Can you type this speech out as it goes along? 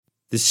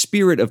The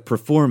spirit of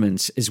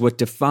performance is what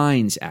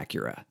defines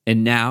Acura,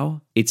 and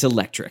now it's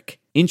electric.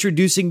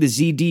 Introducing the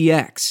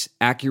ZDX,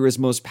 Acura's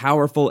most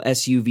powerful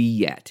SUV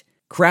yet.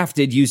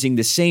 Crafted using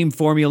the same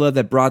formula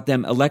that brought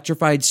them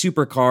electrified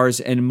supercars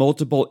and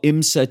multiple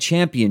IMSA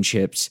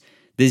championships,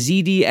 the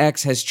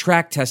ZDX has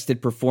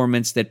track-tested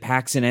performance that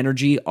packs an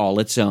energy all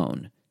its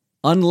own.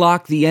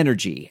 Unlock the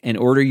energy and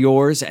order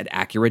yours at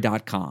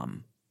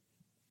Acura.com.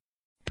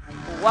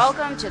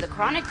 Welcome to the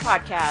Chronic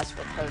Podcast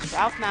with host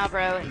Ralph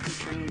Malbrough and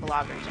featuring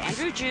bloggers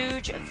Andrew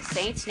Juge of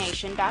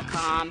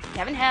TheSaintsNation.com,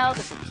 Kevin Held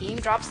of Hakeem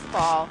Drops the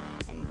Ball,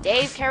 and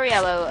Dave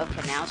Cariello of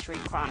Canal Street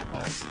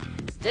Chronicles.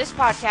 This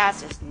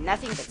podcast is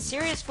nothing but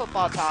serious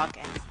football talk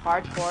and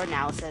hardcore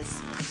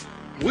analysis.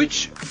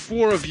 Which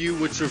four of you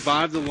would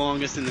survive the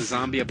longest in the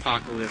zombie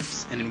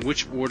apocalypse, and in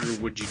which order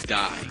would you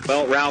die?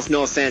 Well, Ralph,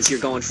 no offense, you're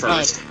going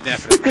first. Oh,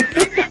 definitely.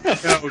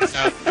 No.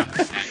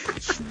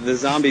 The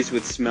zombies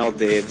would smell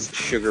Dave's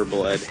sugar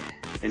blood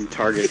and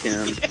target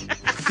him.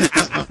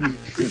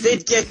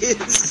 They'd get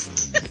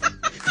his...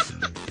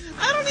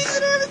 I don't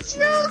even have a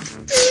joke,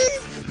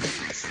 Dave!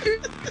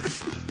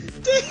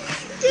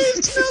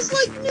 Dave smells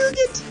like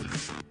nougat!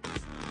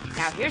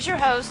 Now here's your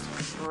host,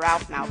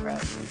 Ralph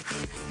Malbrough.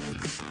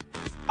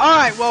 All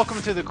right,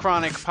 welcome to the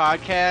Chronic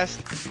Podcast.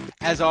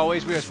 As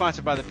always, we are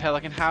sponsored by the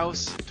Pelican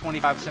House,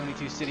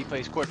 2572 City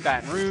Place Court,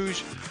 Baton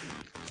Rouge.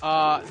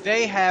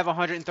 They have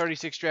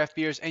 136 draft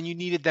beers, and you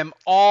needed them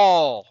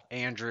all,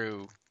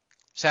 Andrew,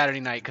 Saturday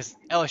night, because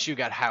LSU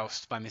got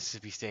housed by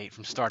Mississippi State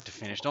from start to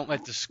finish. Don't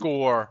let the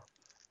score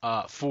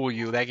fool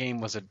you. That game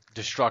was a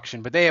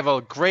destruction, but they have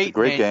a great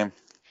game.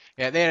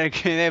 Yeah, they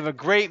have a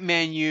great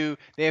menu.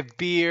 They have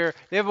beer.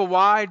 They have a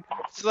wide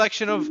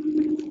selection of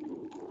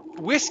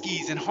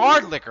whiskeys and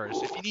hard liquors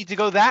if you need to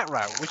go that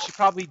route, which you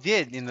probably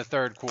did in the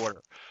third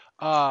quarter.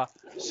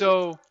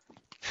 So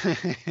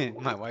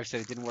my wife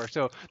said it didn't work.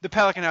 So the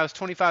Pelican House,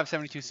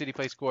 2572 City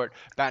Place Court,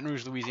 Baton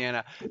Rouge,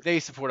 Louisiana. They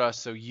support us,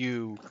 so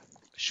you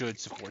should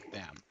support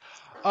them.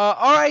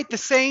 All right, the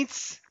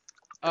Saints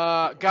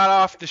got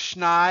off the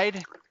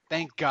schneid,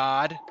 thank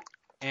God,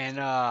 and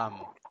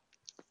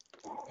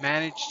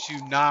managed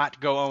to not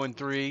go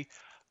 0-3.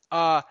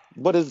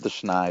 What is the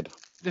schneid?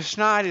 The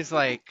schneid is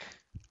like...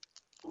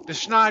 The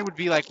schneid would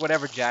be like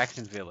whatever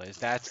Jacksonville is.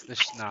 That's the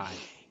schneid.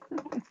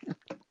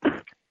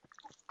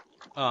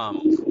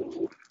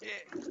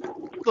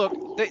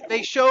 Look,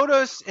 they showed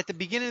us at the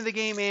beginning of the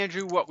game,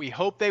 Andrew, what we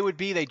hoped they would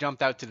be. They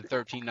jumped out to the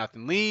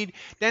 13-0 lead.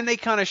 Then they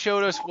kind of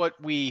showed us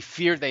what we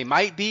feared they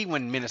might be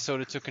when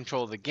Minnesota took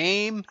control of the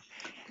game.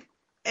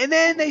 And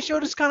then they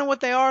showed us kind of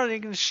what they are. They're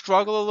going to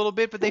struggle a little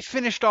bit, but they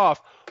finished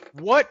off.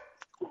 What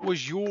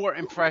was your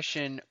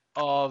impression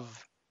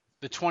of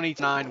the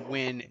 29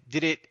 win?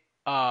 Did it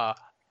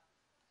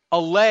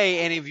allay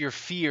any of your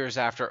fears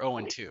after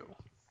 0-2?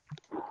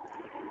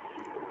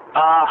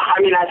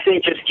 I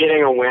think just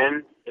getting a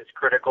win is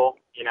critical,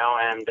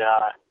 and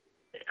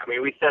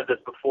we said this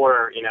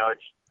before,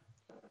 it's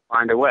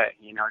find a way,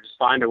 just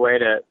find a way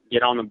to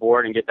get on the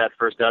board and get that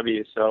first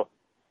W. So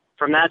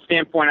from that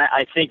standpoint,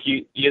 I think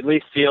you at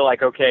least feel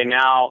like, okay,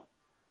 now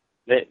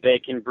that they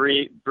can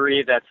breathe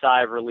that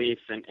sigh of relief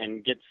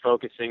and get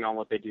focusing on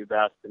what they do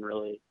best and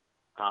really,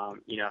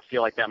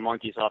 feel like that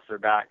monkey's off their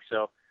back.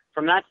 So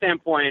from that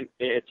standpoint,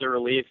 it's a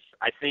relief.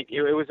 I think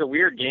it was a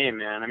weird game,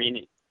 man.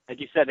 Like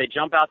you said, they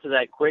jump out to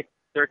that quick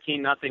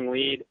 13-0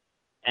 lead,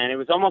 and it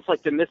was almost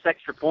like the missed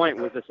extra point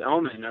was this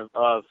omen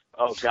of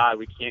oh God,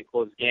 we can't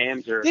close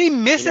games. Or did he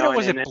miss it, or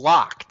was it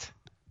blocked?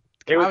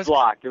 It was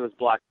blocked.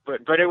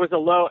 But it was a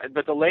low.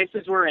 But the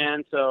laces were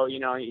in, so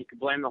you could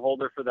blame the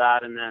holder for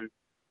that, and then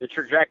the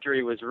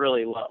trajectory was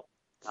really low.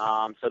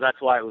 So that's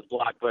why it was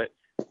blocked. But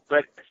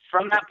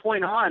from that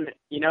point on,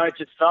 it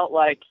just felt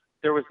like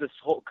there was this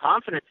whole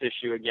confidence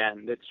issue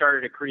again that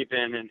started to creep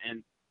in.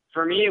 And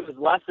for me, it was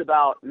less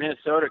about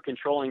Minnesota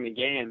controlling the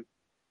game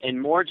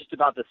and more just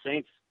about the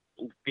Saints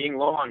being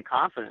low on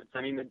confidence.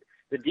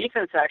 The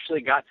defense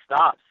actually got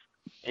stops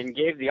and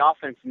gave the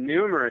offense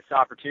numerous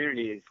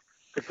opportunities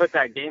to put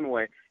that game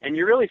away. And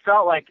you really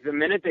felt like the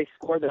minute they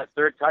scored that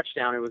third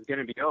touchdown, it was going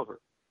to be over.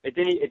 It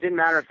didn't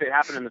matter if it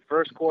happened in the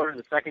first quarter,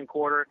 the second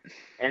quarter,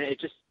 and it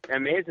just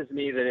amazes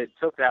me that it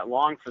took that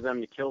long for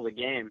them to kill the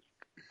game.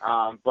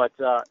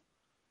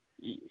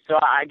 So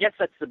I guess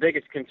that's the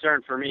biggest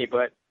concern for me.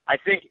 But I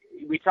think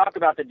we talk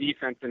about the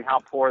defense and how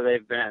poor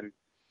they've been,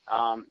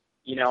 and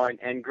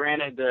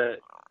granted the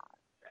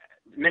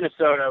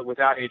Minnesota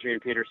without Adrian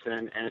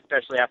Peterson, and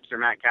especially after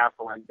Matt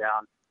Castle went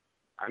down,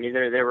 they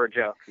were a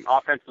joke.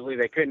 Offensively,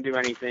 they couldn't do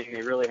anything.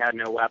 They really had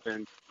no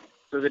weapons.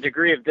 So the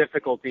degree of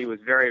difficulty was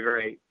very,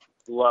 very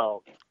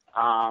low.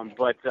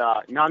 But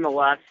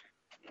nonetheless,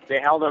 they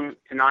held them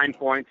to 9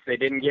 points. They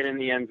didn't get in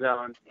the end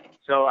zone.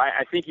 So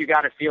I think you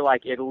got to feel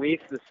like at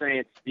least the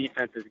Saints'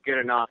 defense is good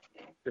enough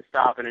to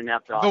stop an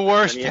inept offense. The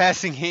worst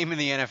passing game in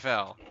the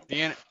NFL.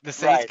 The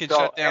Saints can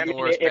shut down the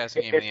worst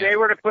passing game in the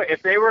NFL.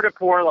 If they were to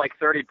pour like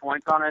 30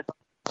 points on us,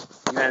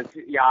 then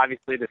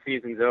obviously the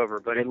season's over.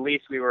 But at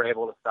least we were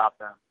able to stop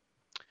them.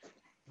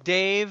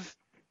 Dave,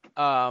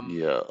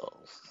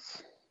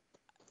 yes.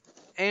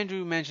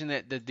 Andrew mentioned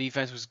that the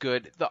defense was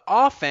good. The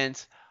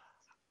offense,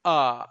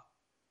 the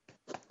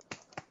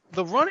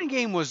running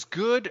game was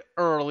good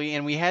early,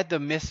 and we had the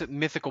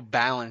mythical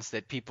balance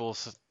that people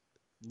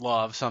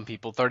love. Some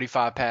people,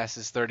 35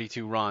 passes,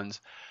 32 runs.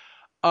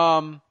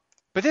 But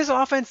this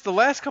offense, the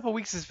last couple of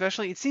weeks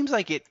especially, it seems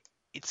like it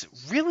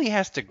really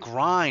has to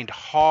grind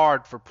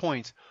hard for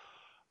points.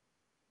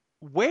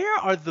 Where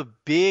are the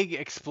big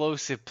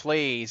explosive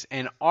plays,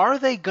 and are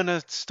they going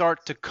to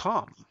start to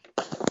come?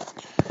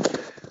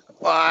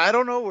 Well, I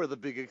don't know where the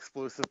big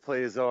explosive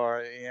plays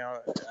are.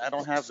 I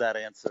don't have that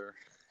answer.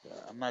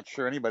 I'm not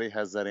sure anybody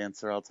has that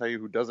answer. I'll tell you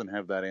who doesn't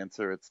have that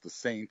answer. It's the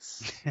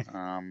Saints.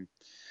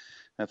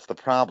 That's the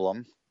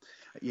problem.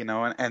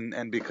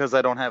 And because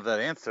I don't have that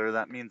answer,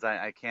 that means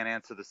I can't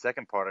answer the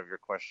second part of your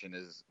question,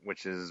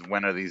 which is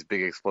when are these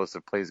big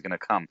explosive plays going to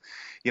come?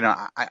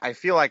 I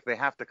feel like they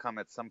have to come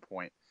at some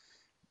point.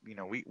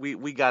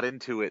 We got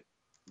into it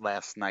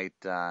last night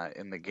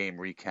in the game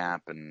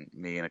recap, and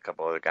me and a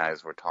couple other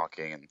guys were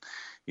talking, and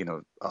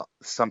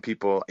some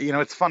people,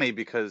 it's funny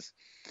because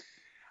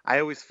I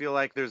always feel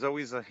like there's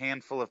always a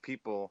handful of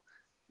people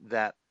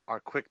that are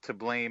quick to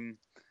blame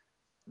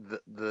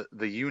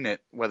the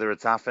unit, whether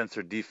it's offense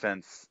or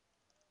defense,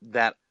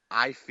 that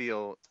I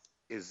feel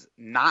is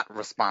not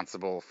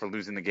responsible for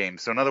losing the game.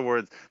 So in other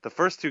words, the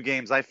first two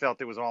games I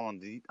felt it was all on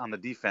the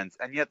defense,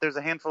 and yet there's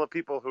a handful of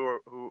people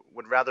who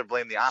would rather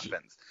blame the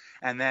offense.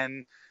 And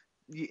then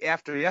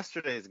after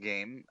yesterday's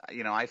game,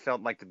 I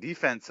felt like the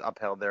defense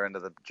upheld their end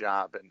of the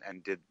job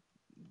and did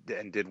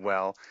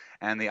well,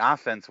 and the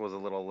offense was a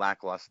little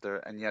lackluster,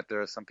 and yet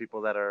there are some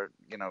people that are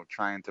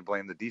trying to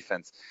blame the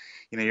defense.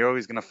 You're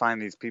always going to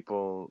find these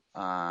people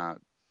to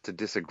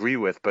disagree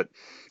with, but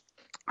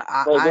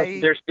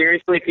there's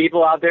seriously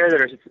people out there that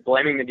are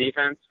blaming the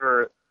defense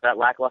for that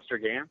lackluster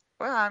game.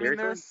 Well, I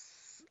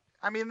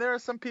mean, there are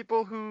some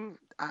people who,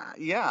 I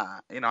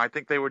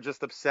think they were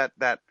just upset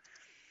that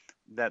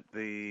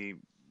the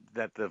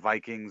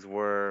Vikings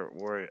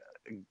were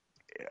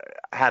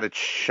had a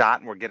shot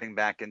and were getting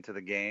back into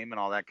the game and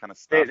all that kind of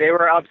stuff. They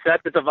were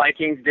upset that the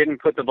Vikings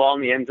didn't put the ball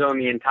in the end zone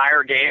the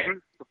entire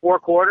game for 4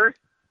 quarters.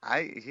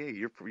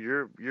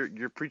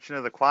 You're preaching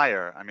to the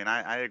choir. I mean,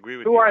 I agree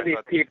with you. Who are these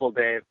people,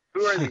 Dave?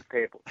 Who are these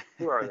people?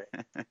 Who are they?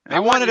 They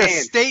wanted a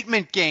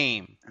statement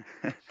game.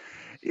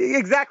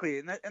 Exactly,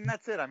 and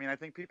that's it. I mean, I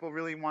think people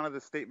really wanted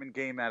the statement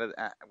game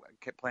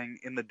kept playing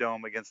in the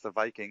Dome against the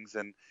Vikings,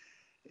 and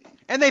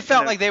they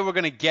felt like they were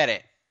going to get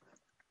it.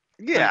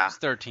 Yeah, it was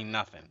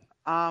 13-0.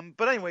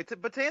 But anyway,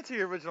 to answer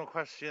your original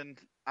question,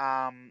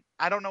 I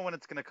don't know when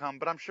it's going to come,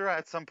 but I'm sure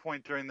at some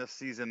point during this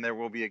season there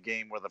will be a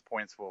game where the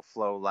points will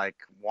flow like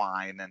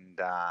wine, and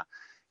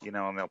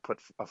and they'll put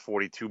a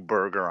 42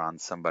 burger on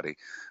somebody.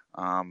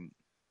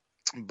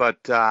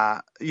 But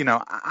I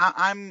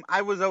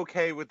was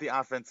okay with the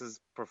offense's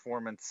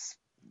performance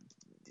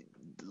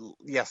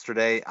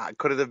yesterday.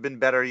 Could it have been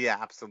better? Yeah,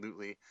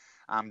 absolutely.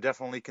 I'm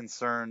definitely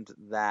concerned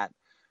that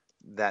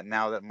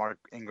now that Mark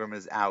Ingram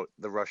is out,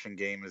 the rushing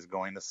game is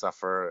going to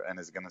suffer and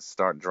is going to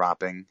start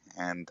dropping.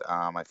 And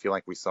I feel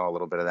like we saw a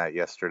little bit of that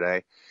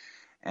yesterday.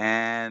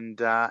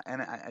 And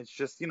it's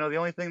just, the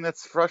only thing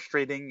that's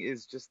frustrating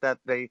is just that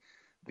the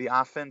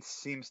offense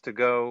seems to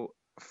go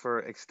for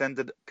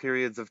extended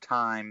periods of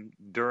time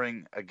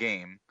during a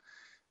game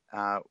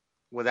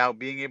without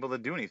being able to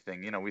do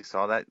anything. We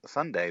saw that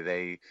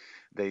Sunday.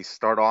 They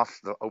start off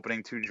the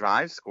opening 2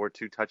 drives, score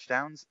 2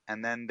 touchdowns,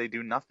 and then they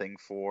do nothing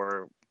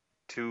for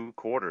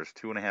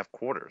 2.5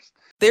 quarters.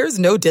 There's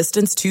no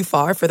distance too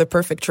far for the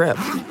perfect trip.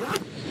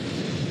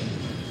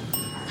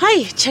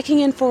 Hi, checking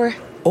in for...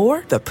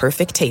 Or the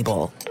perfect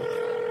table.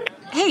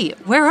 Hey,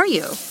 where are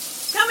you?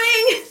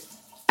 Coming!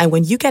 And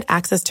when you get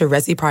access to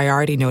Resi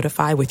Priority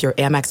Notify with your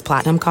Amex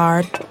Platinum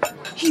card...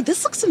 Hey,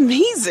 this looks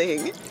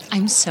amazing!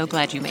 I'm so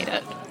glad you made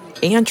it.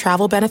 And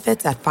travel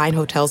benefits at fine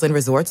hotels and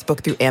resorts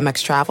booked through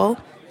Amex Travel,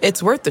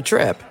 it's worth the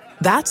trip.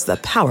 That's the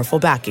powerful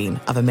backing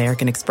of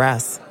American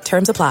Express.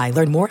 Terms apply.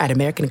 Learn more at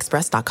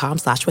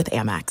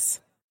americanexpress.com/withAmex.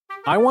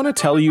 I want to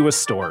tell you a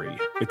story.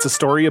 It's a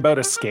story about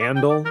a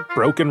scandal,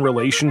 broken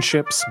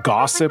relationships,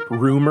 gossip,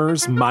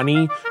 rumors,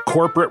 money,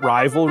 corporate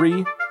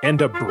rivalry,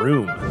 and a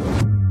broom.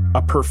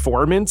 A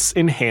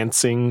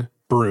performance-enhancing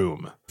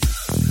broom.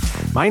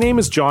 My name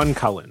is John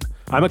Cullen.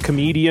 I'm a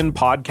comedian,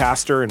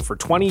 podcaster, and for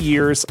 20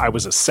 years, I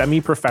was a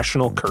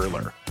semi-professional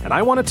curler. And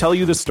I want to tell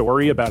you the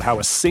story about how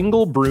a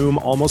single broom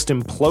almost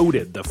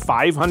imploded the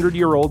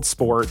 500-year-old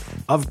sport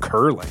of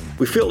curling.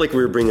 We felt like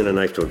we were bringing a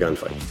knife to a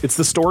gunfight. It's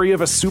the story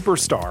of a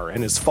superstar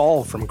and his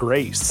fall from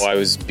grace. Well, I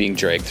was being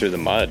dragged through the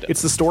mud.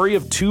 It's the story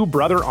of 2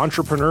 brother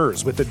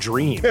entrepreneurs with a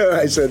dream.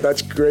 I said,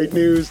 that's great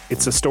news.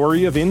 It's a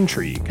story of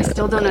intrigue. I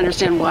still don't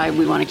understand why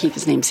we want to keep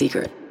his name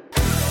secret.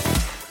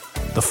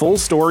 The full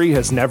story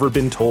has never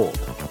been told,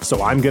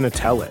 so I'm going to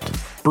tell it.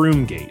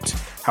 Broomgate,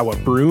 how a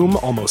broom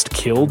almost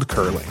killed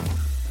curling.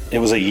 It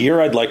was a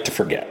year I'd like to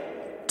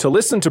forget. To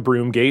listen to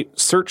Broomgate,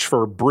 search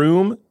for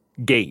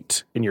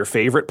Broomgate in your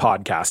favorite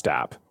podcast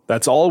app.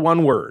 That's all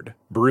one word,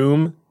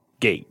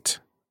 Broomgate.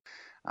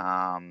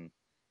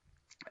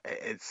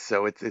 It's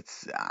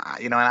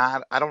and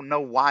I don't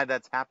know why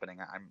that's happening.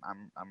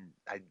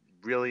 I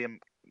really am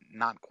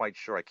not quite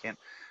sure. I can't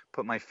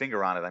put my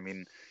finger on it. I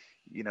mean,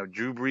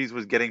 Drew Brees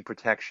was getting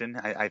protection.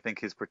 I think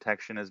his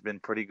protection has been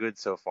pretty good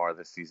so far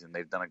this season.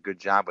 They've done a good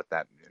job with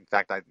that. In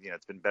fact,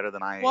 it's been better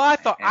than I. Well, I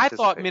thought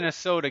anticipated.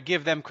 Minnesota,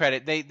 give them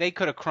credit. They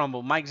could have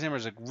crumbled. Mike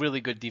Zimmer's a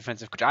really good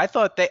defensive coach. I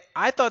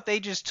thought they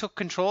just took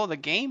control of the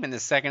game in the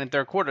second and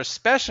third quarter,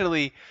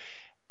 especially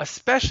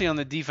on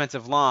the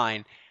defensive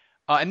line.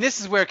 And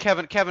this is where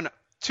Kevin,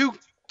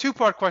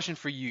 two-part question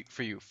for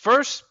you.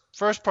 First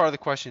part of the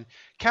question,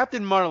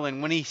 Captain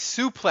Munnerlyn, when he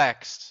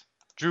suplexed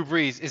Drew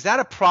Brees,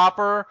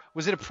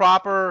 was it a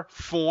proper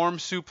form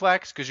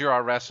suplex? Because you're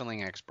our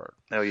wrestling expert.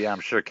 Oh yeah,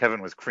 I'm sure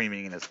Kevin was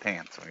creaming in his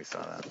pants when he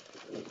saw that.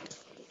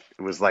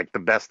 It was like the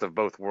best of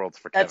both worlds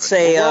for Kevin.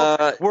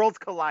 That's worlds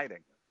colliding.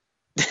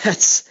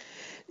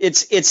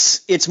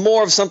 It's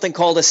more of something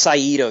called a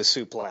Saito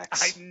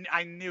suplex.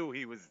 I knew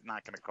he was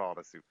not going to call it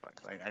a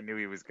suplex. I knew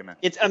he was going to.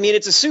 It's a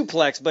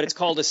suplex, but it's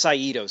called a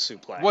Saito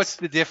suplex. What's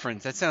the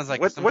difference? That sounds like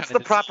what's the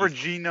proper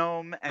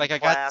genome and like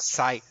class? I got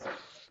sight.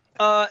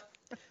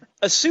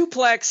 A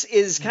suplex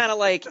is kind of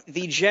like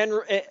the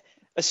general.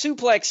 A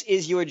suplex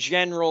is your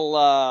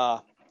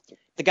general.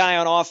 The guy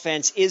on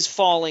offense is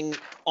falling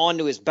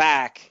onto his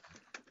back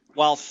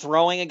while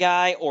throwing a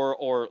guy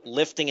or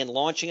lifting and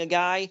launching a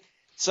guy.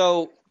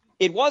 So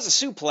it was a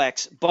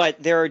suplex,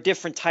 but there are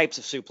different types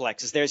of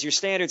suplexes. There's your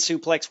standard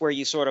suplex where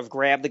you sort of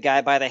grab the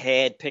guy by the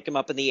head, pick him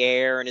up in the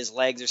air, and his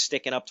legs are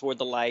sticking up toward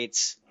the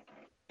lights,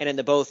 and then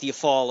the both of you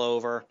fall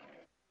over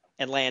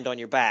and land on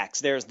your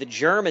backs. There's the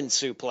German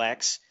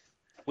suplex,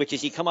 which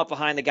is you come up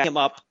behind the guy, him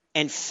up,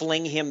 and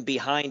fling him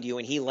behind you,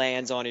 and he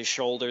lands on his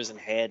shoulders and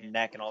head and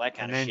neck and all that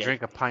kind of shit. And then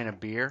drink a pint of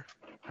beer?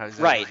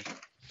 Right.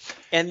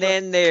 And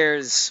then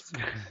there's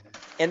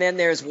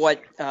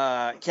what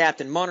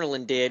Captain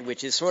Munnerlyn did,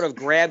 which is sort of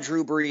grab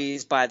Drew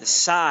Brees by the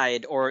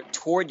side or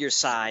toward your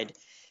side,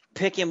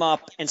 pick him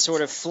up and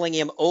sort of fling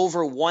him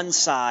over one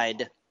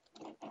side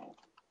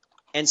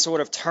and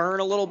sort of turn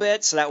a little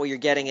bit, so that way you're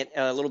getting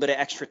a little bit of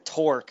extra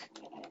torque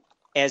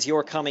as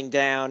you're coming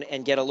down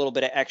and get a little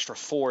bit of extra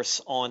force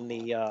on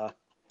the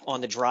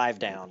drive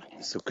down.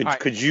 So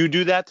could you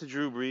do that to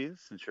Drew Brees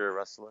since you're a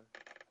wrestler?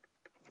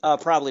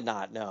 Probably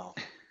not, no.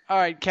 All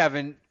right,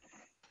 Kevin.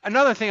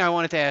 Another thing I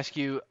wanted to ask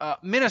you,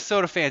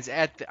 Minnesota fans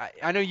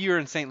I know you were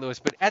in St. Louis,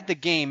 but at the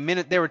game,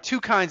 there were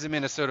two kinds of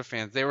Minnesota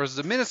fans. There was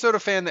the Minnesota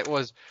fan that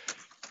was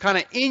kind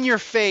of in your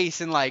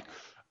face and like,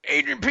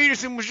 Adrian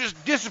Peterson was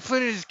just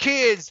disciplining his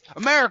kids.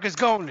 America's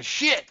going to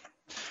shit.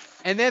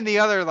 And then the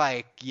other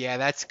like, yeah,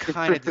 that's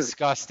kind of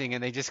disgusting,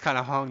 and they just kind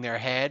of hung their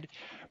head.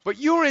 But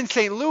you were in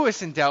St.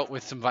 Louis and dealt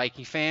with some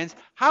Viking fans.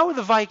 How were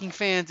the Viking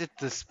fans at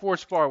the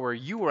sports bar where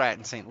you were at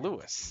in St.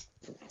 Louis?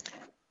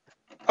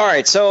 All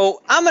right,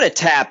 so I'm going to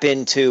tap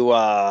into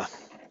I'm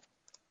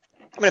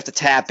going to have to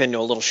tap into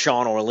a little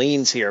Sean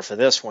Orleans here for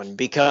this one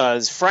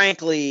because,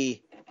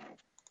 frankly,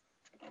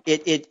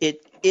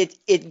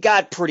 it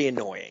got pretty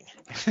annoying,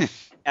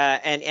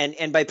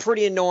 and by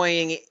pretty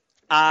annoying,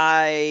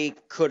 I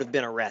could have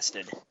been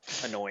arrested.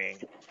 Annoying.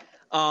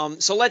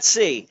 So let's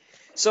see.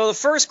 So the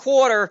first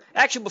quarter,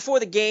 actually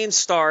before the game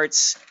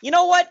starts, you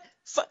know what?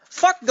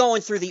 Fuck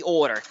going through the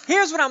order.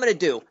 Here's what I'm going to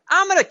do.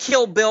 I'm going to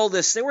Kill Bill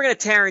this thing. We're going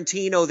to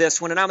Tarantino this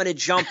one, and I'm going to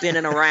jump in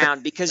and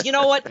around because you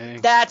know what?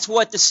 That's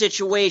what the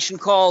situation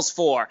calls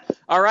for.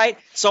 All right?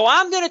 So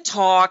I'm going to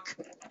talk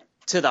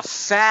to the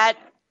fat,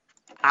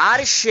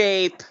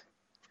 out-of-shape,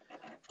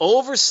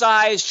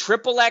 oversized,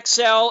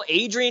 XXL,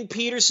 Adrian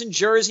Peterson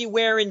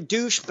jersey-wearing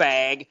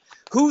douchebag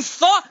who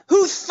thought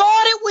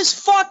it was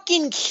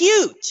fucking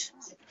cute.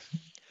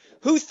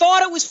 Who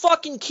thought it was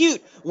fucking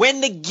cute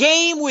when the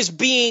game was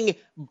being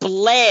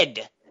bled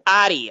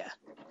out of you.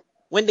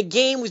 When the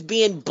game was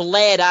being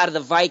bled out of the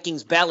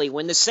Vikings' belly.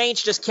 When the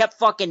Saints just kept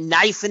fucking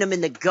knifing them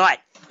in the gut.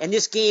 And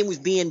this game was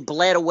being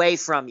bled away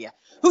from you.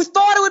 Who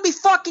thought it would be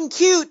fucking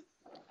cute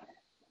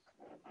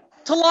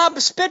to lob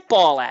a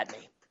spitball at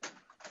me.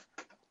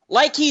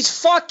 Like he's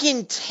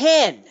fucking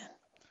 10.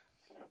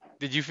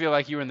 Did you feel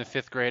like you were in the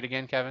 5th grade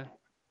again, Kevin?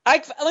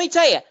 Let me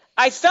tell you.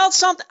 I felt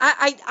something.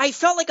 I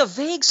felt like a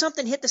vague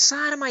something hit the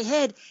side of my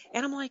head,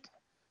 and I'm like,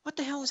 what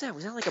the hell was that?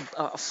 Was that like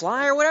a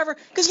fly or whatever?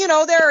 Because, you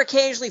know, there are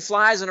occasionally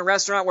flies in a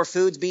restaurant where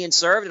food's being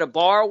served at a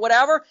bar or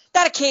whatever.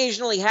 That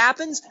occasionally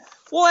happens.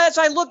 Well, as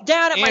I looked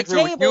down at my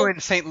table, were you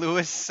in St.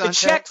 Louis to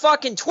check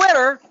fucking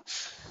Twitter,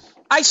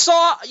 I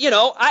saw, you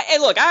know,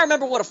 I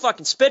remember what a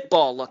fucking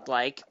spitball looked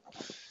like,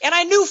 and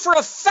I knew for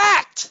a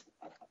fact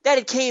that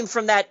it came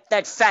from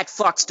that fat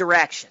fuck's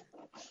direction.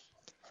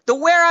 The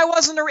where I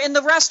was in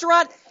the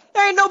restaurant,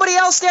 there ain't nobody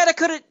else there that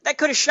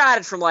could have shot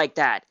it from like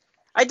that.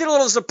 I did a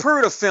little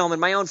Zapruder film in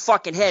my own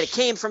fucking head. It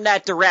came from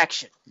that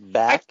direction.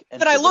 I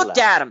looked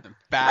at him.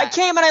 I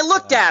came and I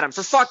looked at him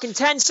for fucking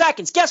 10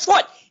 seconds. Guess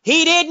what?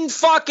 He didn't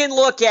fucking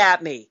look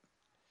at me.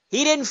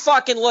 He didn't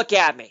fucking look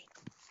at me.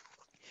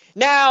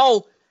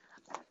 Now,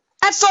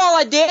 that's all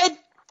I did.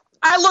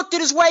 I looked at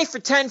his wife for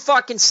 10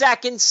 fucking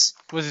seconds.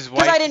 Was his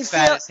wife I didn't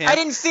fat as him? I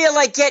didn't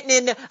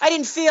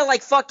feel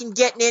like fucking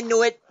getting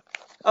into it.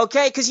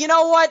 Okay? Because you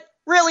know what?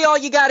 Really, all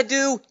you got to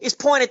do is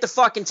point at the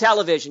fucking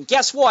television.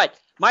 Guess what?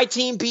 My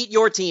team beat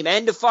your team.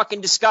 End of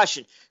fucking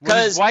discussion.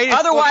 Because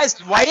otherwise,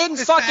 I didn't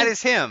fucking. Fat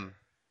as him.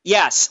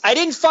 Yes, I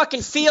didn't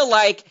fucking feel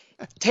like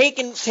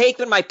taking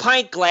my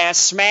pint glass,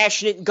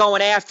 smashing it, and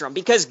going after him.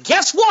 Because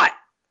guess what?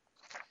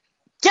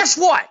 Guess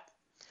what?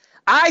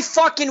 I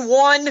fucking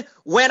won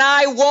when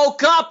I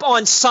woke up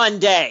on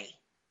Sunday.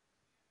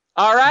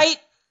 All right?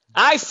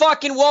 I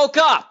fucking woke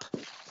up.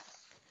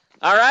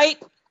 All right?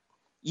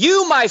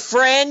 You, my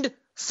friend,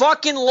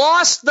 fucking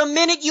lost the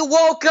minute you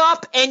woke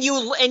up and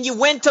you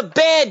went to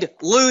bed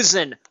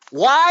losing.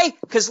 Why?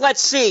 Because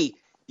let's see.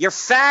 You're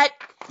fat.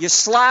 You're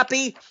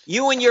sloppy.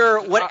 You and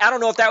I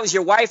don't know if that was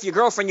your wife, your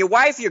girlfriend. Your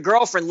wife, your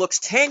girlfriend looks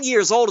 10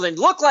 years older than,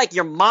 look like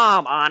your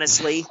mom,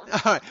 honestly.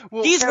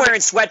 He's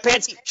wearing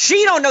sweatpants.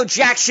 She don't know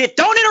jack shit.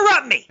 Don't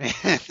interrupt me.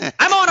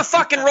 I'm on a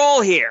fucking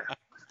roll here.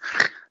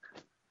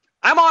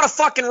 And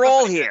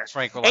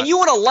you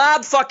want to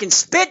lob fucking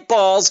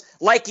spitballs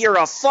like you're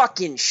a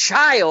fucking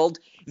child.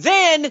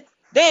 Then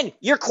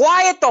you're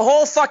quiet the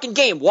whole fucking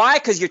game. Why?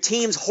 Because your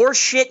team's horse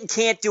shit and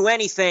can't do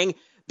anything.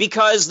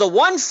 Because the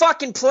one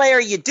fucking player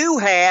you do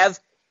have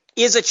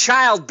is a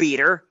child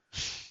beater,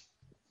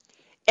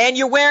 and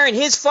you're wearing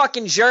his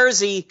fucking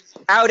jersey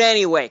out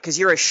anyway because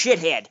you're a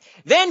shithead.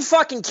 Then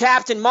fucking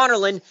Captain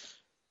Munnerlyn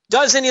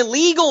does an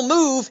illegal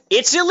move.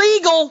 It's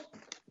illegal.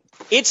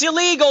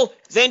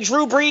 Then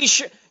Drew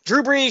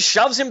Brees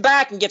shoves him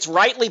back and gets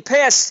rightly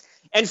pissed,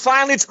 and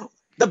finally it's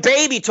the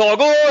baby talk.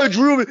 Oh,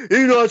 Drew,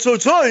 you're not so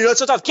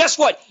tough. Guess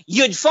what?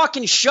 You'd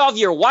fucking shove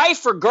your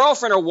wife or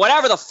girlfriend or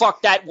whatever the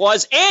fuck that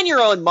was and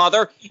your own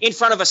mother in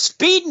front of a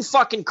speeding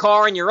fucking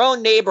car in your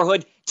own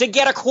neighborhood to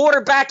get a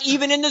quarterback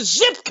even in the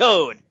zip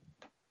code.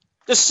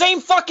 The same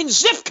fucking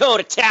zip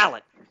code of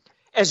talent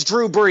as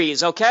Drew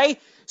Brees, okay?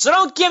 So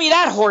don't give me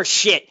that horse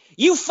shit.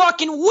 You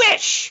fucking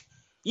wish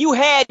you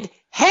had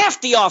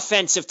half the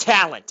offensive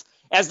talent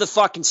as the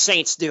fucking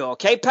Saints do,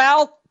 okay,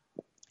 pal?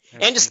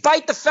 And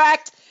despite the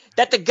fact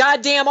that the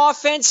goddamn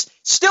offense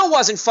still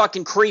wasn't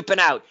fucking creeping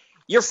out.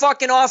 Your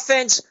fucking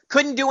offense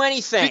couldn't do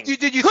anything.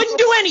 Couldn't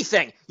do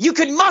anything. You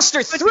could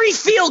muster 3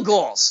 field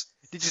goals.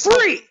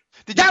 3.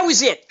 That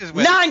was it.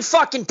 9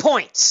 fucking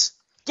points.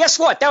 Guess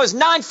what? That was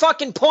 9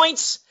 fucking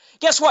points.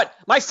 Guess what?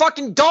 My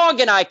fucking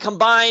dog and I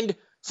combined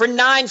for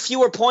 9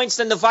 fewer points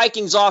than the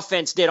Vikings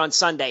offense did on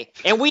Sunday.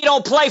 And we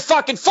don't play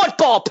fucking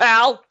football,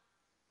 pal.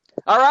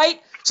 All right?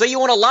 So you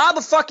want to lob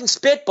a fucking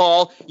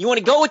spitball, you want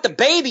to go with the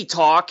baby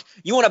talk,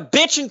 you want to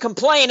bitch and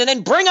complain, and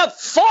then bring up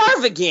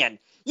Favre again.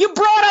 You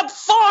brought up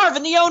Favre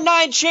in the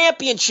 2009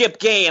 championship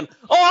game.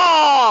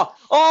 Oh!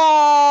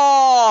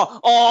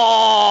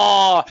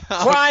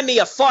 Cry me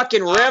a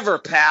fucking river,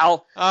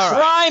 pal. Right.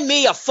 Cry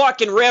me a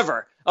fucking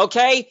river,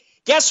 okay?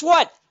 Guess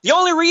what? The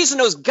only reason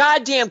those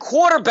goddamn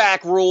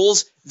quarterback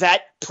rules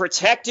that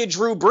protected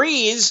Drew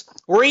Brees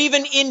were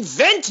even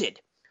invented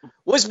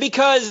was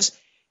because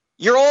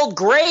your old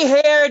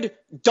gray-haired,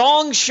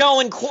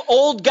 dong-showing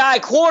old guy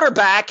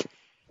quarterback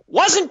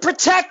wasn't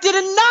protected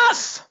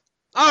enough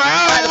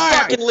by the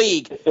fucking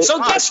league. So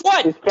guess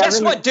what?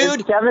 Guess what,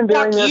 dude?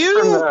 Fuck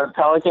you. From the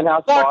Pelican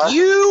House bar?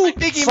 You.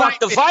 Fuck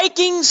the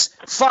Vikings.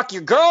 Fuck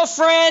your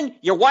girlfriend,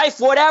 your wife,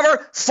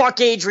 whatever.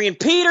 Fuck Adrian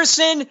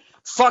Peterson.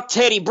 Fuck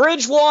Teddy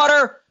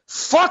Bridgewater.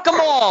 Fuck them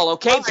all,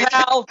 okay,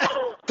 pal?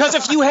 Because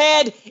if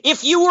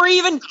you were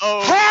even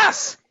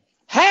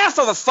half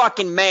of a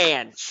fucking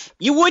man,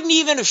 you wouldn't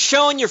even have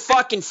shown your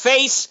fucking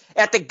face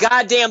at the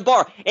goddamn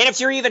bar. And if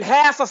you're even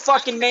half a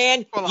fucking man,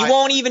 you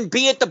won't even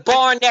be at the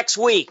bar next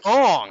week.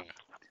 Wrong.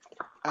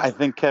 I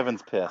think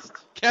Kevin's pissed.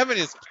 Kevin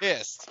is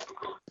pissed.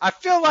 I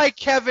feel like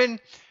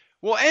Kevin,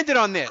 we'll end it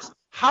on this.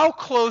 How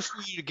close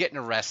were you to getting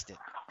arrested?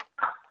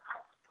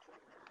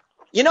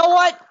 You know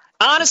what?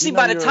 Honestly,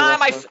 by the time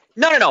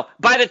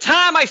by the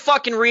time I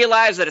fucking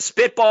realized that a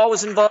spitball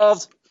was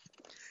involved,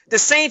 the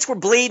Saints were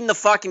bleeding the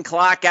fucking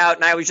clock out,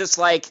 and I was just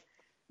like,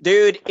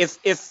 dude, if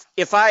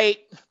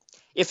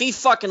he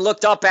fucking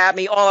looked up at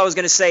me, all I was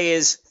gonna say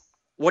is,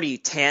 what are you,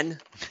 10?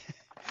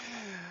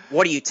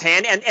 What are you,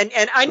 10?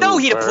 And I know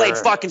he'd have played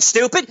fucking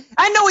stupid.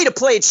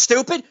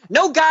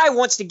 No guy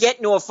wants to get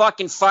into a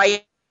fucking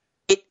fight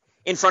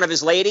in front of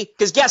his lady,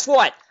 because guess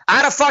what?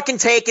 I'd have fucking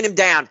taken him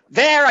down.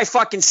 There, I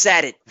fucking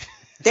said it.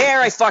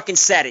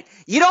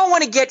 You don't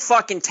want to get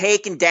fucking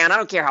taken down. I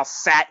don't care how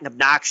fat and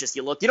obnoxious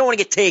you look. You don't want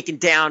to get taken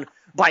down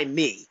by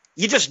me.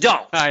 You just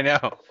don't. I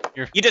know.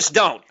 You just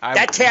don't.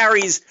 That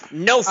carries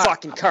no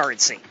fucking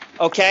currency.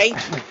 Okay?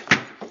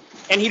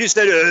 And he just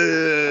said,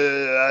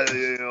 I'm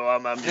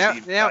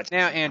just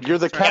now, Andrew. You're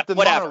the Captain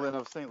Munnerlyn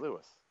of St.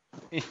 Louis.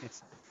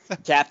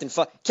 Captain,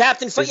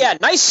 yeah,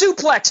 nice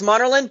suplex,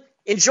 Munnerlyn.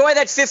 Enjoy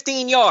that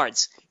 15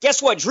 yards.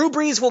 Guess what? Drew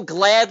Brees will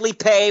gladly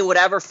pay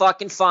whatever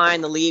fucking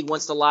fine the league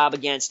wants to lob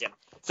against him.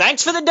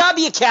 Thanks for the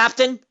W,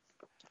 Captain.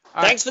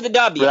 Thanks for the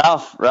W.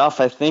 Ralph,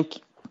 I think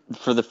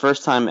for the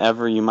first time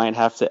ever, you might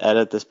have to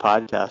edit this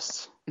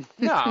podcast.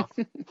 No,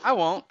 I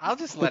won't. I'll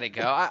just let it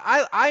go.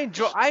 I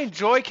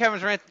enjoy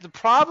Kevin's rant. The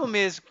problem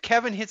is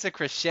Kevin hits a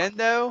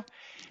crescendo,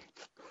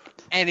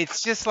 and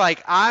it's just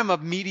like I'm a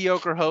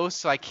mediocre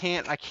host, so I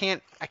can't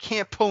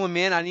pull him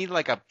in. I need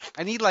like a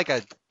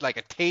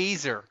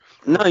taser.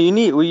 No, you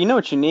know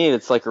what you need?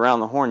 It's like around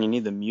the horn. You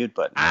need the mute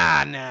button.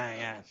 No,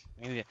 yeah.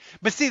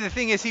 But see, the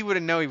thing is, he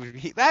wouldn't know.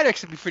 That'd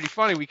actually be pretty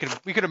funny. We could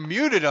have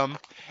muted him,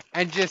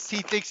 and he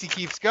thinks he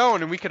keeps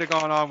going, and we could have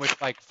gone on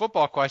with like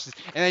football questions,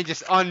 and then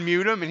just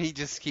unmute him, and he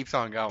just keeps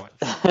on going.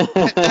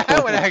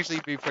 That would actually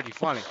be pretty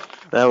funny.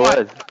 That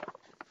would.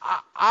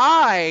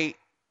 I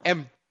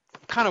am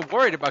kind of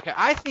worried about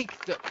Kevin. I think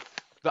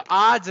the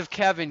odds of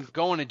Kevin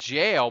going to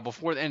jail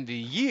before the end of the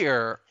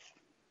year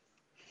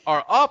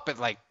are up at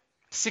like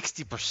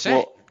 60%.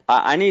 Well,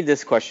 I need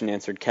this question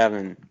answered,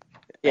 Kevin.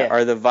 Yeah.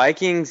 Are the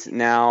Vikings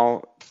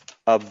now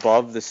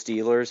above the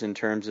Steelers in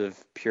terms of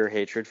pure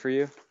hatred for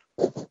you?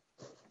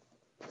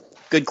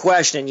 Good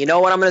question. You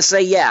know what? I'm going to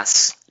say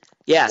yes.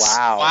 Yes.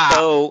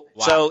 Wow.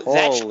 So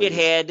that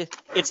shithead.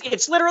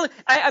 It's literally.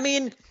 I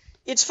mean,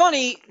 it's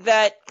funny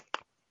that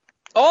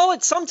all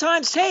it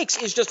sometimes takes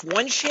is just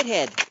one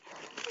shithead.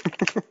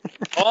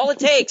 All it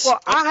takes. Well,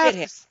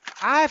 I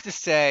have to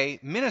say,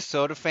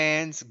 Minnesota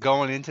fans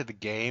going into the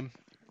game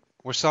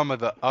were some of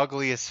the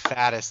ugliest,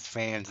 fattest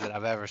fans that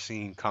I've ever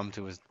seen come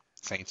to a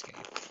Saints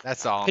game.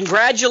 That's all.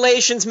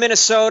 Congratulations,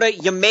 Minnesota.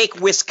 You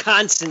make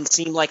Wisconsin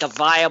seem like a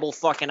viable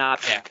fucking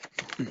option.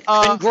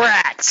 Yeah.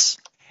 Congrats.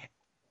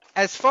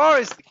 As far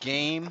as the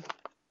game,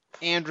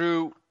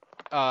 Andrew,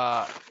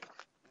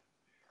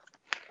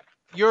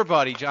 your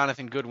buddy,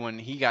 Jonathan Goodwin,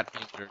 he got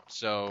injured,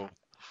 so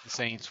the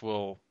Saints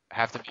will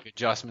have to make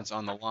adjustments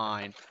on the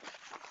line.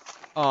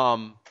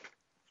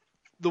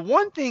 The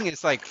one thing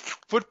is, like,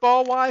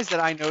 football-wise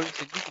that I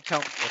noticed, and you can tell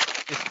me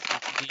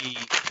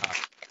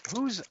if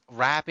who's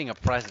wrapping a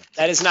present.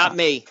 That is not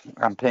me.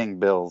 I'm paying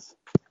bills.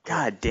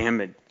 God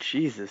damn it.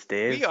 Jesus,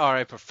 Dave. We are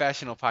a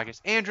professional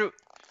podcast. Andrew,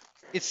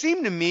 it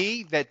seemed to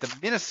me that the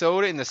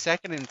Minnesota in the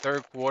second and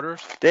third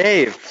quarters.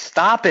 Dave,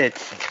 stop it.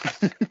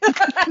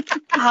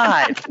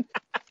 God.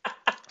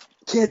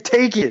 Can't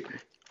take it.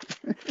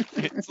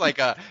 It's like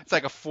a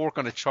fork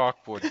on a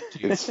chalkboard.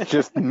 It's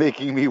just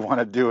making me want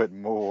to do it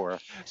more.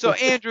 So,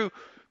 Andrew,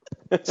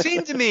 it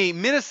seemed to me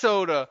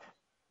Minnesota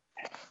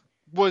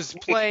was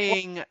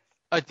playing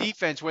a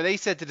defense where they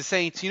said to the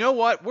Saints, you know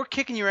what? We're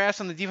kicking your ass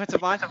on the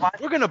defensive line.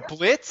 We're going to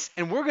blitz,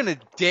 and we're going to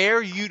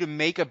dare you to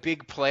make a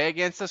big play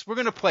against us. We're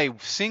going to play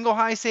single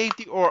high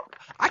safety. Or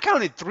I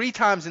counted 3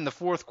 times in the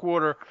fourth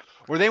quarter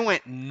where they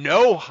went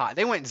no high.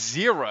 They went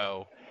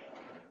 0,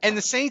 and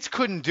the Saints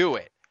couldn't do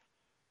it.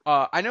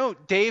 I know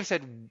Dave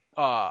said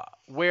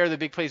where are the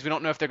big plays. We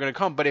don't know if they're going to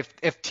come. But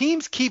if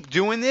teams keep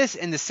doing this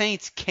and the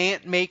Saints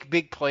can't make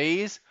big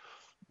plays,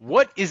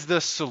 what is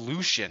the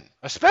solution,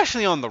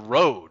 especially on the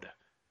road?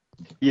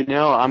 You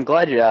know, I'm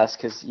glad you asked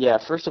because, yeah,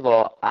 first of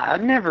all,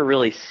 I've never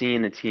really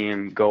seen a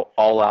team go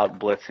all-out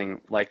blitzing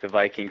like the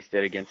Vikings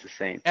did against the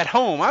Saints. At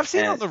home. I've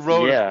seen it on the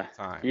road yeah,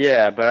 times.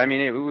 Yeah, but, I mean,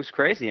 it was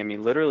crazy. I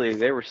mean, literally,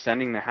 they were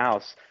sending the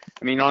house.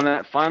 I mean, on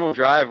that final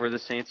drive where the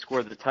Saints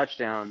scored the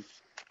touchdown,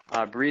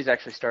 Breeze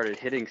actually started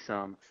hitting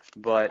some,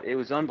 but it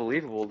was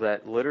unbelievable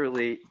that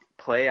literally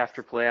play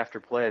after play after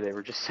play, they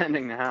were just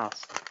sending the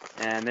house.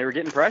 And they were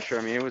getting pressure.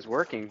 I mean, it was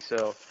working.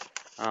 So,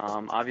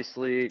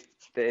 obviously,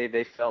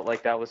 they felt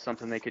like that was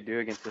something they could do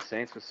against the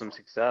Saints with some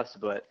success.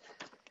 But,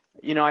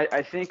 you know,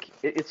 I think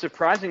it's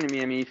surprising to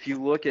me. I mean, if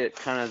you look at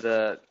kind of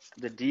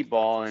the deep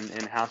ball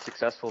and how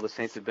successful the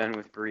Saints have been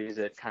with Breeze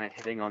at kind of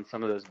hitting on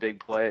some of those big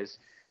plays,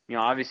 you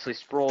know, obviously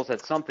Sproles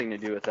had something to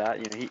do with that.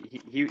 You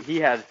know, he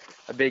had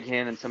a big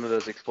hand in some of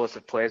those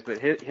explosive plays, but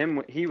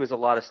he was a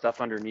lot of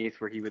stuff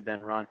underneath where he would then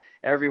run.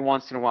 Every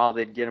once in a while,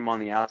 they'd get him on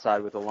the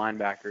outside with a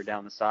linebacker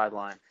down the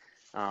sideline,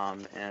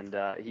 and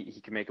he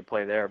could make a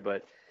play there.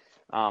 But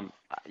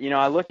you know,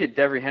 I look at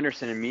Devery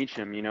Henderson and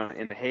Meacham. You know,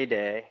 in the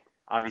heyday,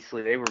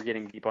 obviously they were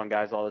getting deep on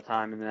guys all the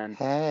time, and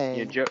then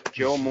you know,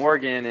 Joe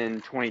Morgan in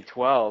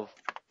 2012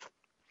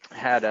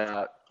 had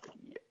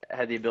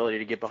the ability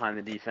to get behind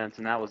the defense,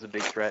 and that was a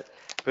big threat.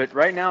 But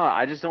right now,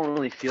 I just don't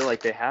really feel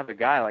like they have a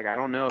guy. Like, I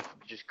don't know if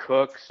just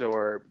Cooks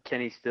or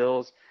Kenny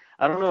Stills,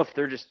 I don't know if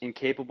they're just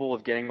incapable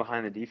of getting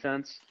behind the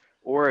defense,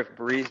 or if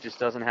Breeze just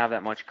doesn't have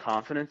that much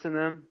confidence in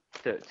them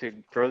to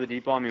throw the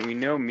deep ball. I mean, we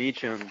know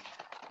Meacham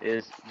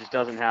just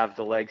doesn't have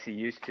the legs he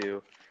used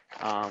to.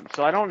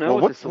 So I don't know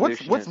what the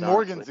solution is. What's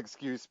Morgan's honestly.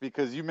 excuse?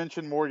 Because you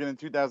mentioned Morgan in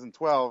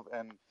 2012,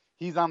 and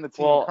he's on the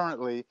team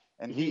currently,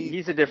 and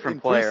he's a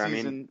different player. I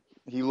mean,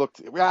 he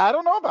looked. I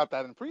don't know about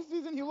that. In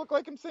preseason, he looked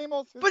like him, same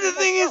old. But the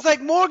thing is,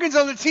 like, Morgan's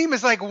on the team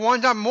is like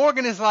one time.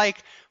 Morgan is like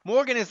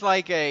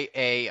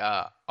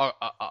a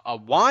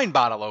wine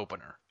bottle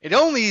opener. It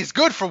only is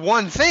good for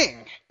one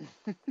thing.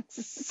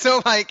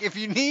 So, like, if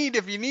you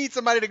need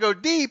somebody to go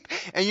deep,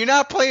 and you're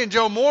not playing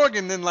Joe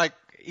Morgan, then like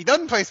he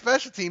doesn't play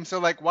special teams. So,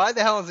 like, why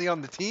the hell is he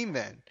on the team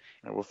then?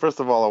 Well, first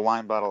of all, a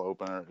wine bottle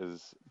opener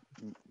is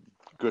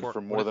good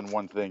for more than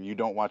one thing. You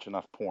don't watch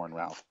enough porn,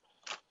 Ralph.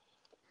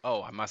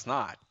 Oh, I must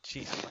not.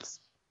 Jesus.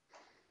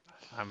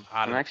 I'm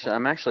out of.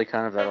 I'm actually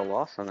kind of at a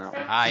loss on that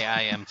one.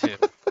 I am too.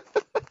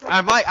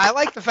 I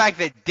like the fact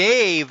that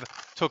Dave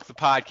took the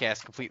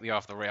podcast completely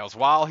off the rails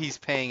while he's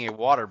paying a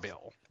water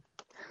bill.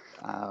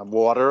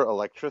 Water,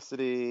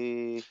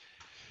 electricity,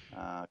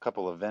 a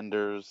couple of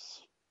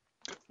vendors,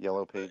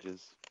 Yellow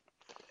Pages.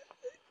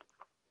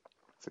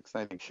 It's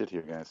exciting shit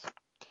here, guys.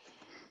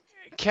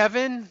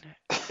 Kevin,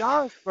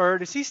 Doris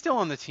Bird, is he still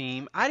on the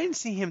team? I didn't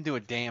see him do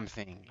a damn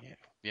thing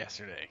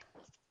yesterday.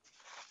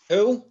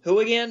 Who? Who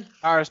again?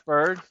 Doris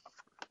Bird.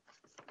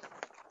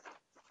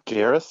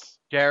 Jairus?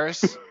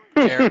 Jairus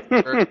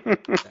Bird.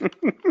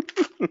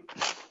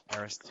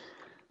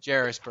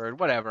 Jairus Bird,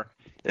 whatever.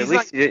 At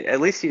least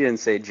he didn't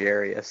say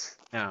Jarius.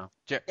 No.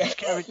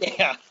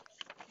 Yeah.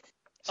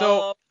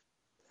 So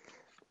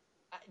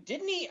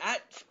didn't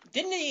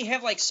he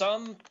have like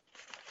some?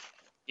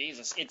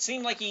 Jesus, it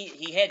seemed like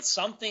he had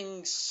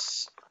something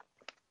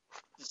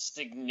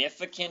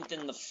significant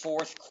in the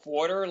fourth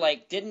quarter.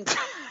 Like,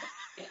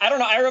 I don't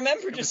know. I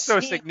remember it was just so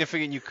seeing,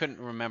 significant you couldn't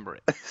remember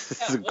it.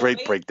 This is a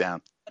great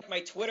breakdown. Like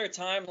my Twitter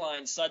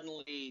timeline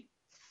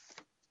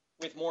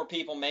with more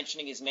people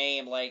mentioning his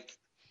name, like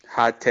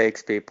hot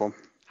takes, people.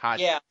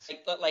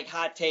 Like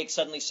hot takes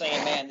suddenly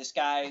saying, "Man, this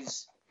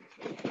guy's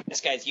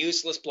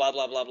useless." Blah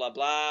blah blah blah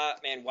blah.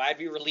 Man, why'd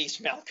we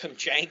release Malcolm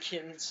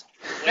Jenkins?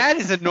 That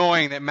is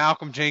annoying that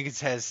Malcolm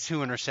Jenkins has 2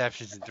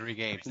 interceptions in 3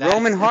 games.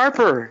 Roman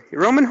Harper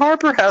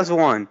has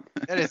one.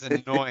 That is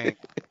annoying.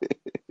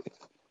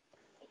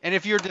 And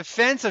if your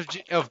defense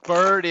of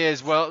Bird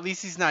is, well, at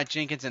least he's not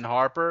Jenkins and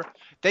Harper,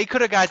 they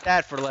could have got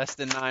that for less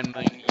than $9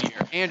 million a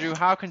year. Andrew,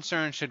 how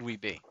concerned should we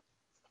be?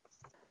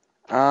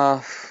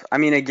 I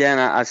mean, again,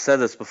 I've said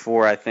this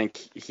before. I think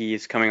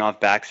he's coming off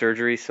back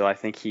surgery, so I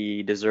think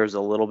he deserves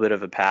a little bit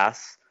of a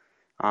pass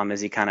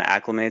as he kind of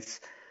acclimates.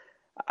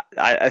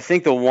 I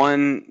think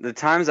the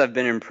times I've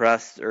been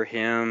impressed are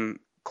him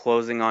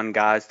closing on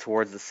guys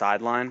towards the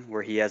sideline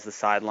where he has the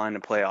sideline to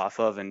play off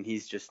of, and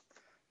he's just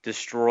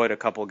destroyed a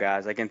couple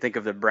guys. I can think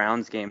of the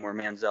Browns game where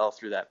Manziel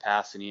threw that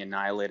pass and he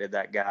annihilated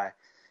that guy.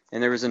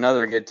 And there was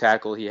another good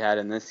tackle he had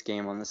in this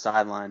game on the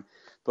sideline.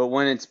 But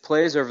when it's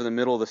plays over the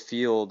middle of the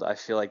field, I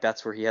feel like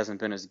that's where he hasn't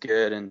been as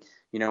good. And,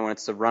 when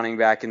it's the running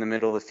back in the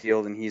middle of the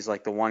field and he's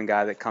like the one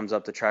guy that comes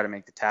up to try to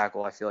make the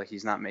tackle, I feel like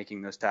he's not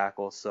making those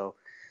tackles. So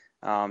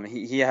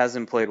he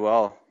hasn't played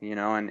well,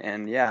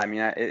 and yeah, I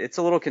mean, it's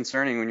a little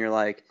concerning when you're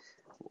like,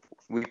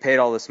 we paid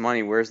all this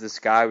money. Where's this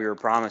guy we were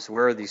promised?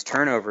 Where are these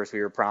turnovers we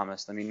were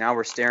promised? I mean, now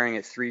we're staring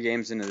at 3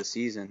 games into the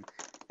season,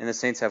 and the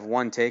Saints have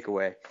 1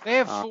 takeaway. They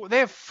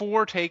have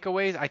 4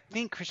 takeaways. I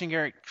think Christian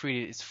Garrett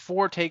tweeted it's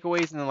 4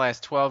 takeaways in the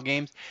last 12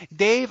 games.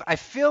 Dave, I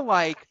feel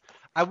like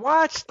I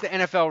watched the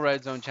NFL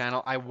Red Zone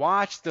channel. I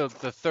watched the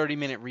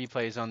 30-minute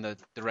replays on the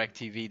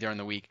DirecTV during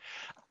the week.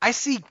 I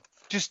see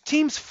just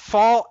teams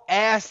fall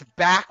ass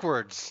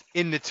backwards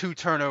in the 2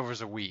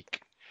 turnovers a week.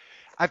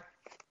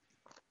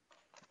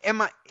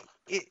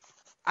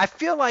 I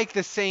feel like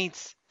the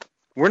Saints.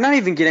 We're not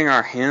even getting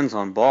our hands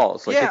on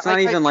balls. It's not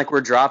even like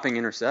we're dropping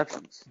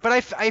interceptions. But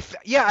I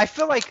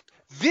feel like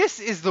this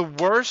is the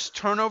worst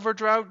turnover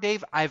drought,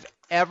 Dave, I've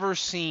ever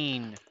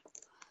seen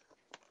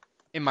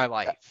in my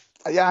life.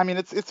 Yeah, I mean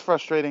it's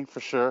frustrating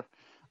for sure,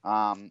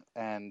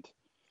 and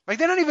like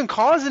they're not even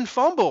causing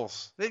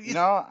fumbles.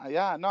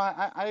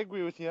 I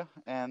agree with you,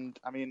 and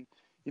I mean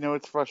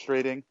it's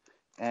frustrating,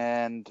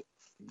 and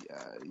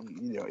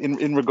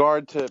in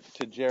regard to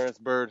Jairus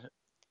Bird,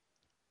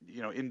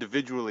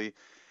 individually,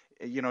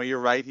 you're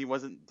right. He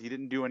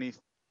didn't do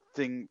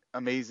anything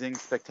amazing,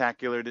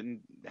 spectacular,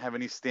 didn't have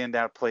any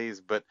standout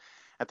plays, but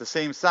at the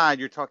same side,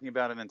 you're talking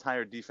about an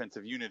entire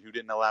defensive unit who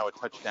didn't allow a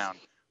touchdown,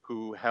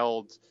 who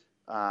held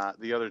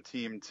the other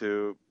team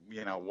to,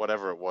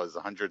 whatever it was,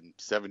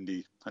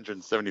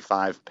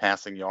 175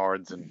 passing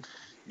yards and,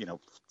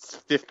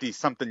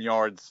 50-something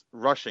yards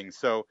rushing.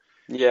 So,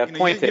 yeah,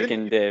 point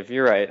taken, Dave.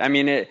 You're right. I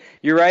mean,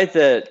 you're right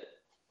that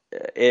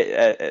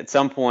at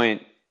some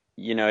point,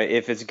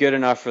 if it's good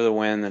enough for the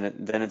win,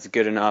 then it's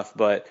good enough.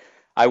 But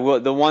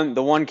the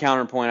one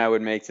counterpoint I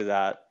would make to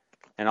that,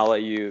 and I'll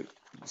let you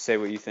say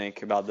what you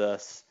think about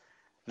this.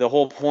 The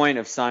whole point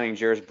of signing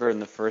Jairus Bird in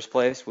the first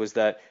place was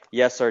that,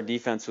 yes, our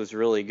defense was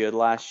really good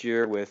last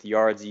year with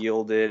yards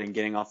yielded and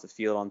getting off the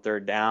field on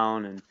 3rd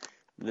down, and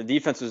the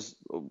defense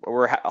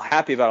we're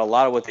happy about a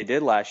lot of what they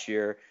did last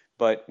year.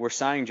 But we're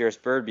signing Jairus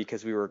Bird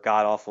because we were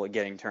god-awful at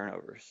getting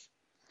turnovers.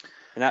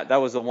 And that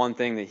was the one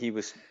thing that he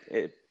was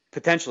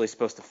potentially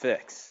supposed to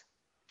fix.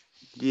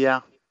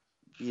 Yeah.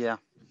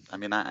 I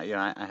mean,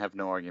 I have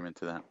no argument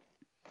to that.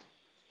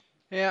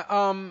 Yeah,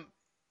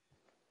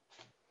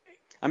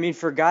 I mean,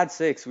 for God's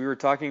sakes, we were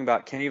talking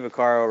about Kenny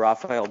Vaccaro,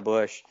 Raphael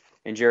Bush,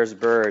 and Jairus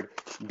Bird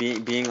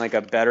being like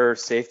a better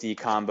safety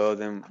combo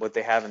than what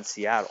they have in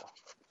Seattle.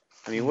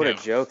 I mean, what a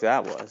joke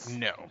that was.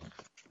 No.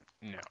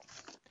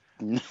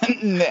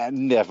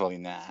 Definitely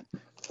not.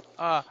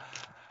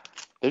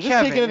 They're just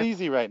Kevin, taking it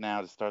easy right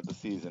now to start the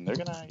season. They're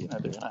gonna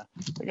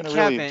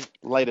really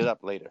light it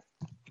up later.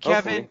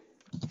 Kevin,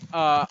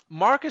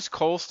 Marcus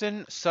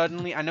Colston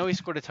suddenly, I know he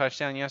scored a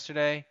touchdown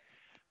yesterday,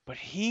 but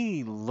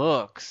he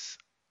looks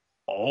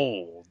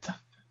old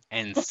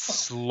and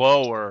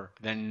slower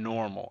than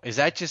normal. Is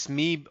that just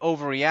me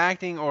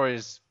overreacting, or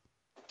is...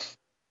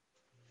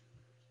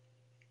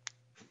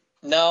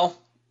 No.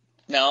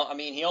 I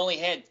mean, he only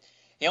had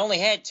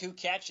 2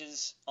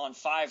 catches on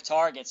 5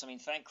 targets. I mean,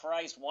 thank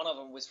Christ, one of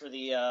them was for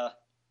the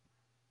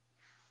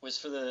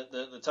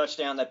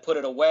touchdown that put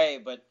it away.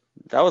 But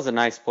that was a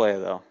nice play,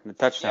 though. The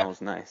touchdown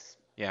was nice.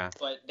 Yeah.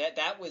 But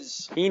that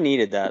was... He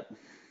needed that.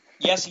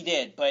 Yes, he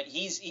did. But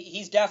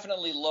he's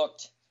definitely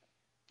looked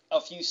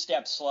a few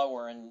steps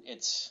slower, and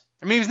it's...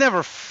 I mean, he was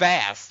never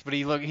fast, but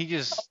he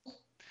just...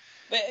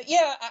 But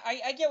yeah,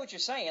 I get what you're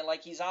saying.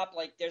 Like, he's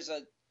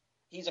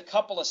a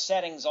couple of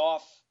settings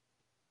off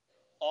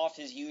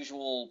his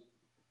usual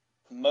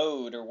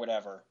mode or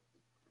whatever.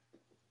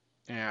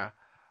 Yeah.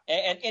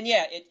 And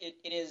yeah,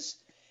 it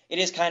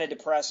is kind of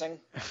depressing.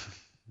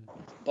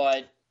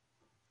 But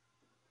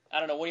I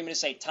don't know. What are you going to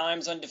say?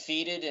 Time's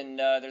undefeated, and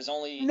there's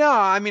only... No,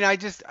 I mean,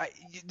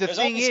 the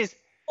thing is...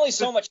 only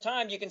so much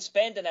time you can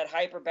spend in that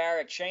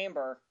hyperbaric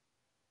chamber.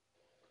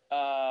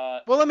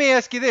 Well, let me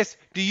ask you this: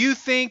 Do you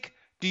think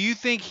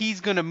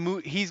he's gonna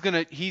move? He's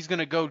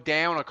gonna go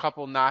down a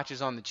couple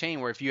notches on the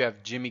chain. Where if you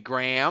have Jimmy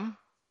Graham,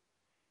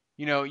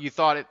 you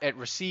thought at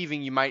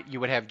receiving you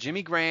would have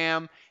Jimmy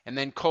Graham and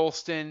then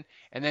Colston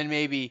and then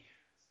maybe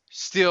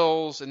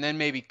Stills and then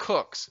maybe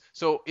Cooks.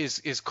 So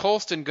is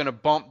Colston gonna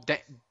bump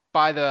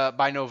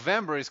by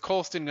November? Is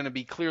Colston gonna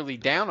be clearly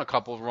down a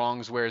couple of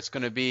rungs where it's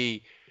gonna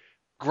be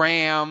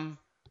Graham,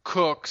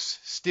 Cooks,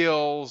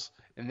 Stills,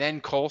 and then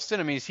Colston?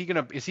 I mean, is he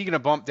gonna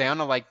bump down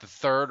to like the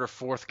 3rd or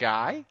 4th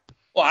guy?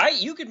 Well,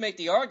 you could make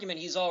the argument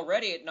he's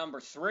already at number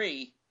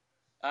 3.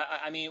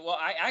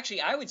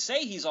 I would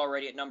say he's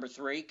already at number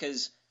 3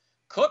 because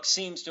Cook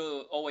seems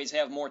to always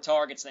have more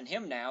targets than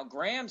him now.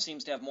 Graham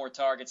seems to have more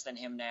targets than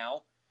him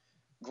now.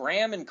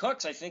 Graham and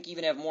Cooks, I think,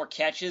 even have more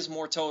catches,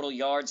 more total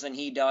yards than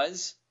he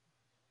does.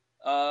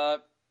 I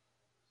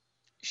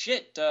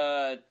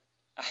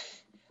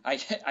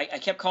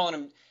kept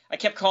calling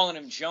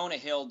him Jonah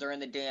Hill during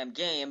the damn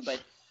game,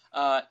 but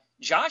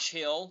Josh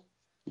Hill.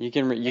 You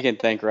can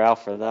thank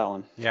Ralph for that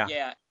one. Yeah.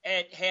 Yeah,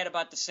 it had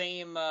about the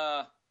same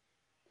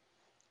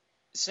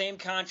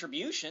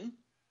contribution.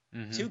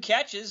 Mm-hmm. 2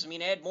 catches. I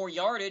mean, had more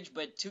yardage,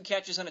 but 2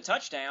 catches and a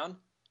touchdown.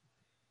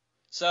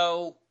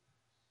 So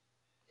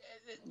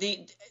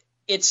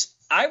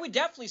I would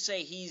definitely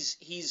say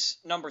he's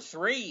number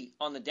 3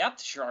 on the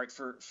depth chart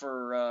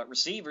for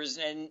receivers,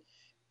 and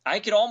I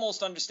could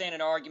almost understand an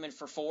argument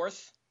for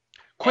 4th.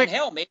 Quick. And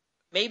hell,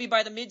 maybe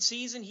by the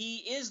midseason he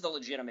is the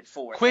legitimate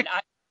 4th. Quick.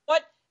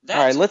 All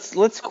right,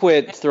 let's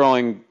quit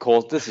throwing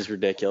Colt. This is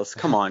ridiculous.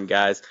 Come on,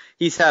 guys.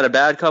 He's had a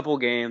bad couple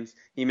games.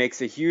 He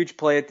makes a huge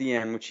play at the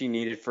end, which he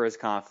needed for his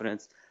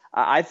confidence.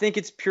 I think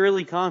it's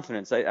purely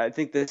confidence. I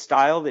think the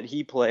style that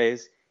he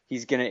plays,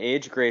 he's going to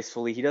age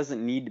gracefully. He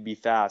doesn't need to be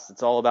fast.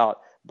 It's all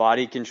about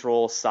body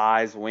control,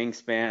 size,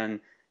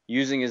 wingspan,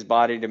 using his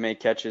body to make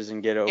catches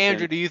and get open.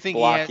 Andrew, do you think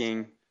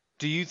blocking?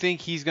 Do you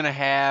think he's going to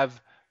have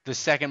the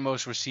 2nd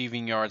most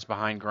receiving yards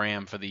behind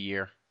Graham for the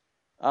year?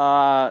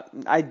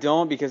 I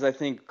don't, because I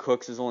think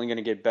Cooks is only going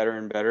to get better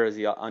and better as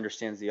he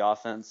understands the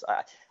offense.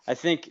 I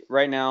think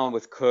right now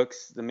with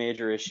Cooks, the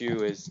major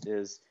issue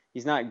is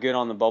he's not good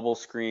on the bubble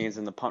screens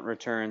and the punt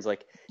returns.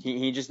 Like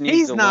he just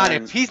needs to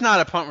learn. He's not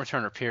a punt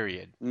returner,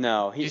 period.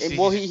 No,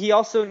 he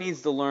also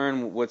needs to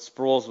learn what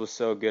Sproles was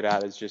so good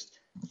at, is just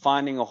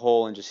finding a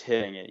hole and just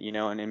hitting it,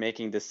 and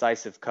making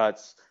decisive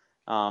cuts.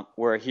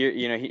 Where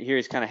here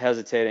he's kind of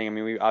hesitating. I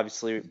mean, we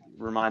obviously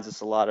reminds us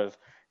a lot of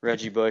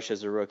Reggie Bush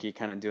as a rookie,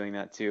 kind of doing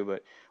that too.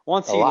 But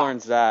once he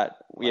learns that,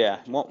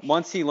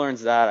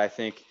 I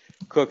think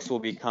Cooks will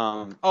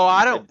become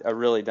a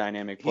really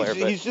dynamic player.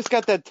 He's just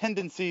got that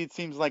tendency. It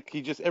seems like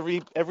he just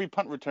every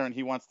punt return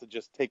he wants to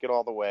just take it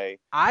all the way.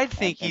 I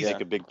think he's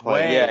make a big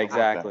play. Yeah,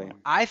 exactly.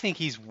 I think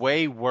he's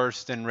way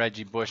worse than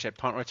Reggie Bush at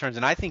punt returns,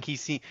 and I think he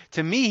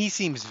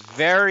seems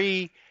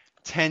very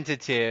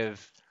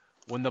tentative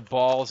when the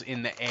ball's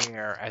in the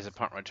air as a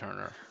punt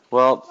returner.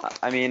 Well,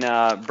 I mean,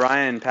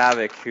 Brian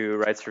Pavick, who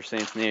writes for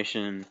Saints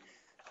Nation,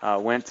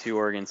 went to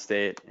Oregon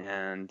State,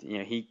 and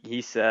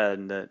he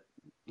said that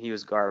he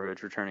was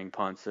garbage returning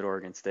punts at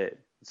Oregon State.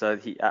 So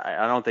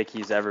I don't think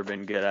he's ever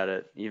been good at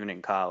it, even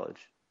in college.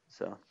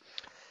 So,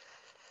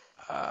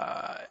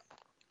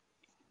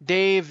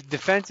 Dave,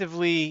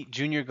 defensively,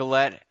 Junior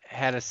Gillette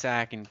had a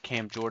sack and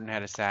Cam Jordan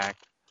had a sack.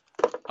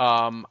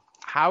 How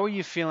are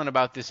you feeling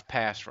about this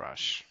pass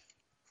rush?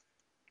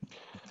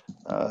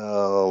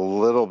 A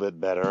little bit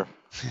better.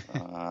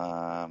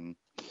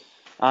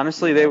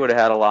 Honestly, they would have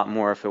had a lot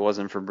more if it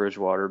wasn't for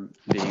Bridgewater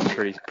being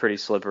pretty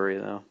slippery,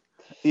 though.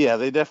 Yeah,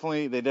 they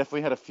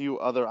definitely had a few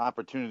other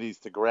opportunities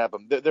to grab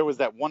him. There was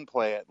that one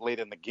play late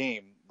in the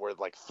game where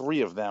like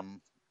 3 of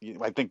them,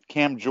 I think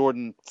Cam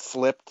Jordan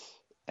slipped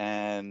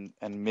and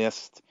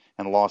missed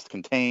and lost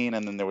contain,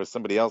 and then there was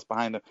somebody else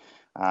behind him.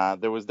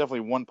 There was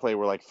definitely one play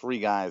where like 3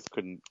 guys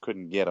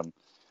couldn't get him.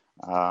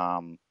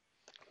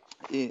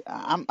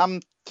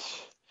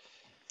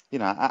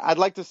 I'd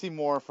like to see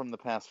more from the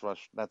pass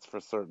rush. That's for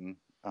certain.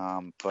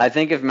 I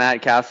think if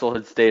Matt Castle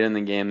had stayed in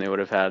the game, they would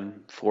have had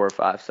 4 or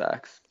 5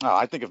 sacks. No,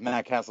 I think if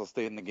Matt Castle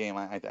stayed in the game,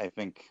 I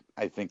think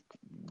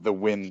the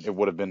win, it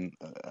would have been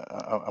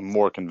a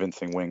more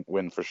convincing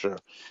win for sure.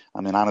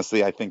 I mean,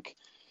 honestly, I think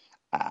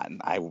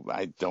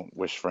I don't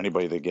wish for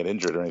anybody to get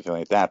injured or anything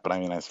like that. But I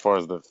mean, as far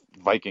as the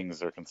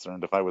Vikings are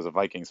concerned, if I was a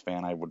Vikings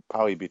fan, I would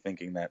probably be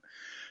thinking that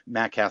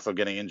Matt Castle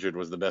getting injured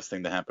was the best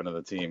thing to happen to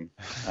the team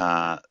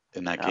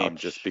in that game,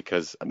 just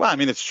because. Well, I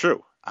mean, it's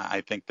true.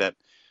 I think that.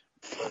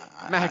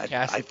 Matt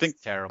Castle is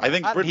terrible. I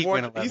think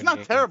Bridgewater. He's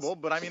not terrible,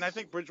 but I mean, I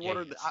think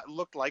Bridgewater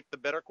looked like the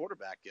better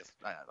quarterback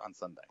on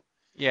Sunday.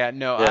 Yeah,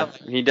 no, yeah,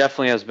 he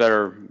definitely has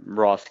better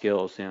raw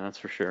skills. Yeah, that's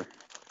for sure.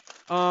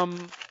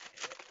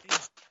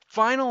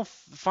 Final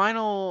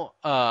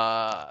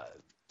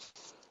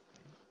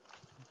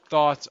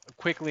thoughts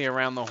quickly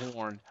around the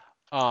horn.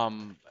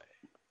 And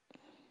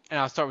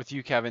I'll start with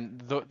you,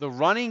 Kevin. The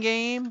running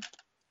game,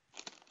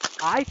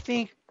 I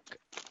think,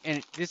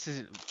 and this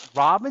is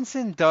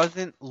Robinson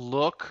doesn't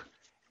look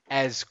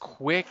as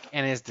quick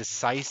and as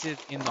decisive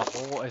in the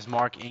hole as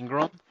Mark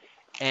Ingram,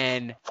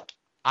 and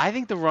I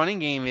think the running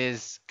game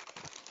is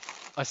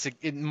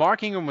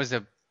Mark Ingram was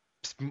a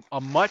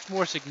much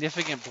more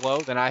significant blow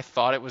than I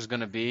thought it was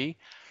going to be.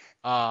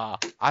 I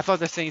thought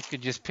the Saints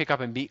could just pick up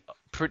and be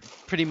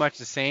pretty much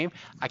the same.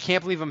 I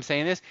can't believe I'm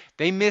saying this.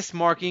 They missed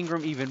Mark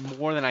Ingram even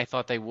more than I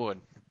thought they would.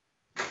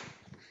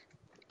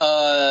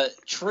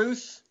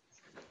 Truth.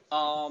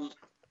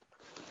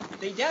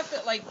 They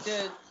definitely, like,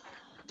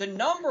 the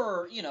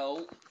number,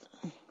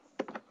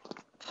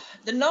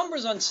 the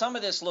numbers on some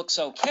of this looks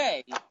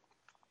okay.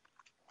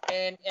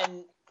 And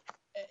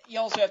you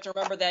also have to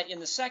remember that in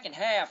the second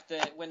half,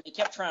 when they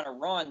kept trying to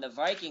run, the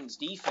Vikings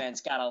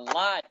defense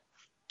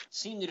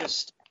seemed to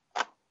just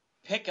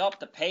pick up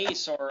the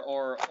pace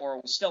or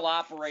was still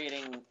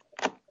operating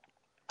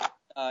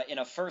in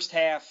a first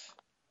half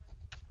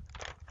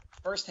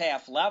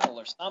level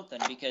or something,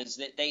 because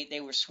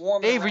they were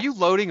swarming. Dave, are you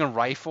loading a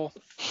rifle?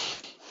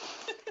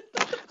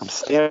 I'm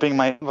stamping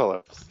my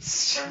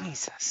envelopes.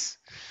 Jesus.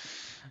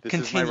 This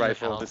is my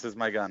rifle. This is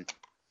my gun.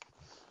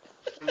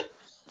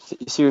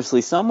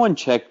 Seriously, someone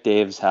check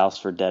Dave's house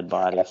for dead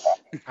bodies.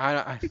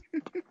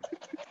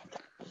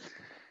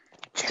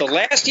 The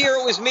last year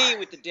it was me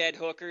with the dead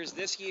hookers.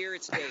 This year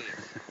it's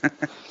Dave.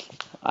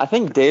 I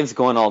think Dave's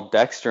going all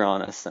Dexter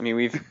on us. I mean,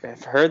 we've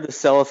heard the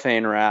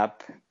cellophane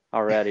rap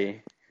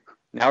already.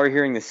 Now we're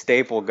hearing the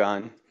staple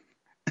gun.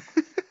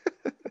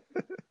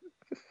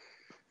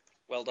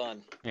 Well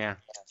done. Yeah.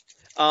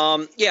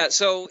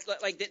 So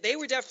like they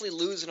were definitely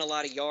losing a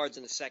lot of yards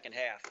in the second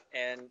half,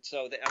 and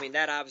so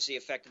that obviously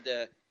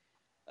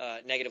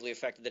negatively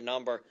affected the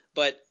number,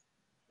 but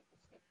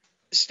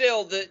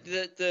still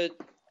the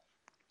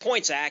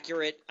point's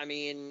accurate. I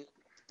mean,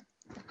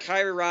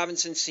 Kyrie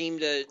Robinson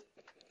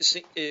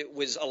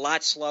was a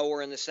lot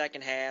slower in the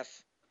second half,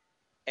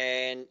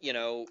 and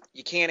you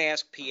can't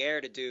ask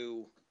Pierre to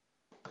do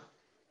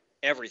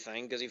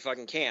everything because he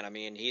fucking can't. I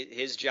mean,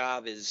 his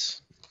job is.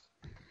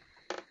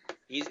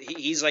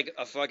 He's like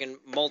a fucking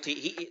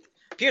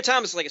Pierre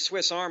Thomas is like a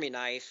Swiss Army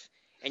knife,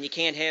 and you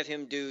can't have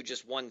him do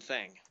just one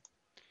thing.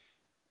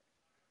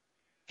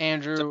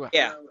 Andrew. So,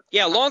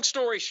 yeah. Long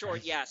story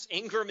short, yes,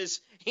 Ingram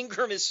is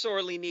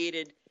sorely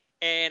needed,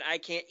 and I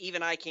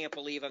can't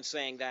believe I'm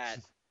saying that.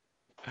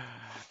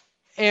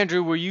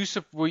 Andrew, were you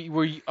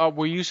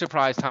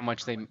surprised how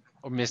much they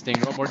missed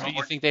Ingram, or do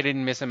you think they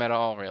didn't miss him at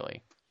all,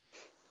 really?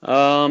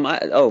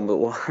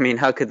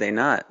 How could they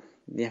not?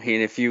 I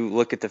mean, if you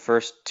look at the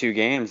first 2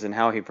 games and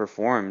how he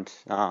performed,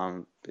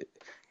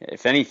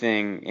 if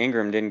anything,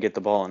 Ingram didn't get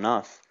the ball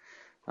enough.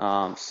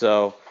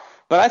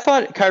 But I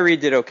thought Kyrie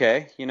did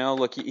okay.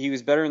 Look, he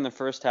was better in the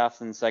first half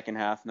than the second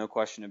half, no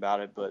question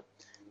about it. But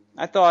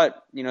I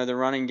thought, the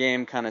running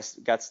game kind of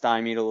got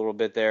stymied a little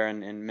bit there,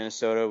 and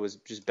Minnesota was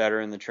just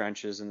better in the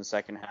trenches in the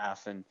second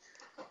half and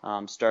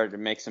started to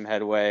make some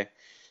headway.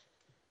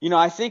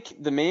 I think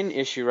the main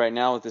issue right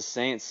now with the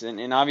Saints,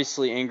 and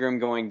obviously Ingram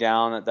going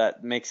down,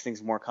 that makes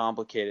things more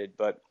complicated,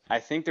 but I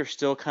think they're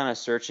still kind of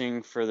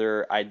searching for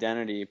their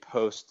identity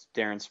post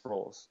Darren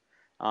Sproles.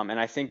 And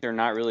I think they're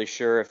not really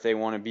sure if they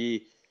want to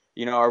be,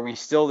 are we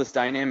still this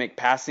dynamic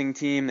passing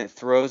team that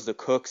throws the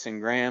Cooks and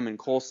Graham and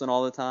Colson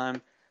all the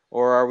time,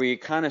 or are we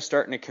kind of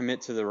starting to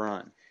commit to the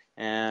run?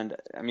 And,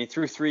 I mean,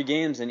 through 3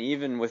 games and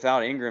even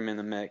without Ingram in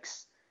the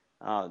mix,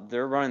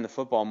 they're running the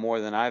football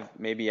more than I've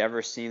maybe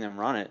ever seen them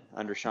run it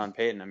under Sean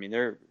Payton. I mean,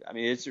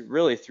 it's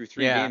really through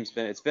 3 games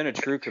it's been a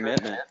true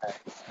commitment,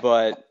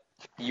 but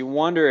you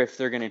wonder if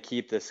they're going to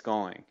keep this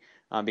going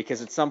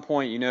because at some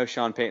point,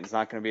 Sean Payton's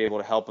not going to be able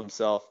to help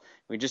himself.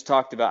 We just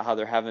talked about how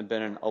there haven't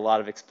been a lot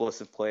of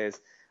explosive plays.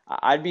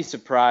 I'd be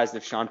surprised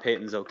if Sean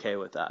Payton's okay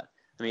with that.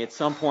 I mean, at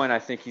some point, I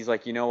think he's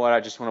like, you know what,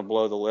 I just want to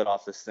blow the lid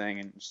off this thing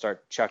and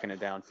start chucking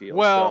it downfield.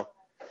 Well.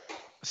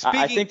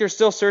 I think they're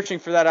still searching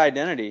for that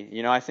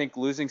identity. I think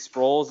losing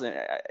Sproles,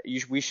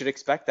 we should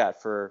expect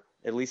that for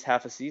at least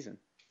half a season.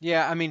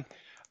 Yeah, I mean,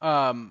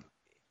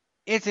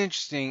 it's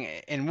interesting,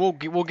 and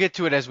we'll get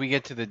to it as we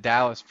get to the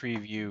Dallas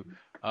preview.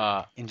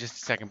 in just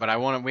a second,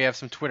 but we have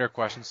some Twitter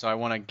questions, so I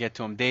want to get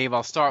to them. Dave,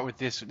 I'll start with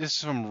this. This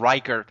is from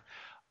Reichert.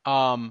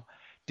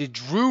 Did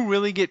Drew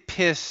really get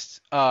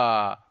pissed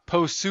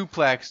post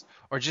suplex,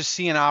 or just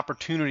see an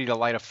opportunity to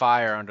light a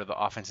fire under the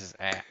offense's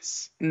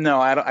ass?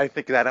 No, I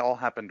think that all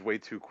happened way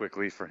too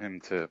quickly for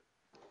him to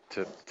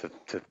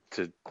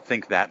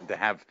think that, to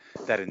have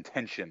that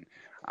intention.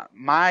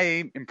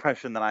 My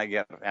impression that I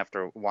get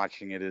after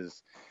watching it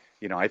is,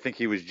 I think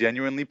he was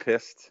genuinely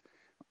pissed.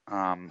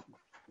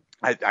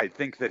 I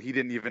think that he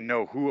didn't even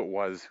know who it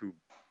was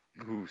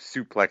who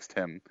suplexed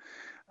him.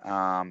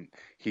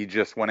 He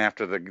just went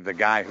after the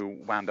guy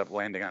who wound up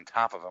landing on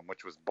top of him,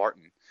 which was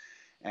Barton.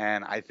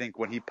 And I think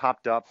when he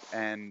popped up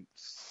and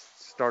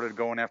started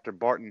going after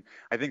Barton,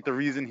 I think the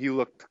reason he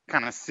looked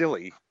kind of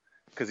silly,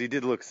 because he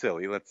did look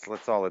silly.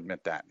 Let's all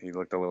admit that he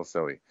looked a little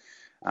silly.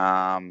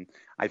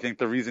 I think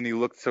the reason he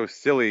looked so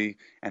silly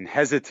and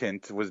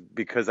hesitant was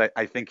because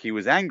I think he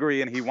was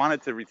angry and he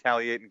wanted to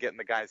retaliate and get in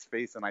the guy's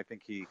face, and I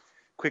think he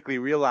quickly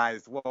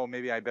realized, well,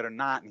 maybe I better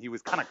not, and he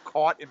was kind of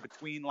caught in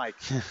between, like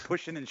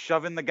pushing and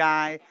shoving the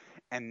guy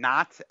and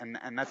not, and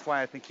that's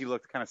why I think he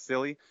looked kind of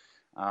silly.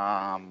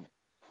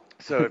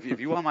 So if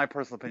you want my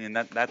personal opinion,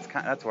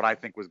 that's what I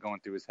think was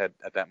going through his head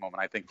at that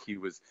moment. I think he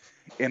was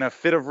in a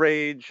fit of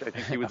rage. I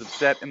think he was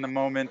upset in the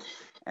moment.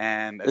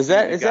 And is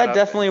that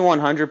definitely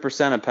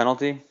 100% a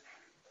penalty?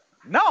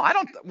 No, I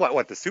don't.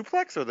 What the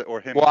suplex or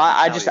him? Well,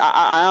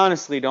 I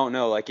honestly don't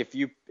know. Like,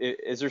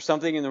 is there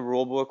something in the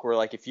rule book where,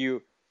 like, if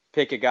you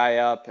pick a guy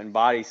up and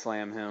body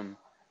slam him,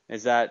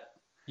 is there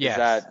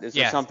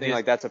something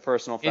like that's a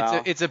personal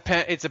foul? It's a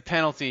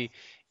penalty.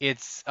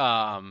 It's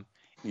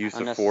use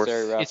of force.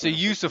 It's a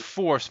use of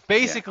force.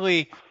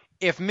 Basically,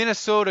 if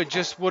Minnesota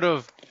just would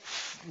have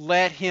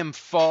let him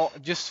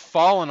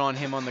fallen on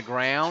him on the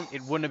ground,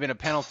 it wouldn't have been a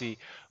penalty.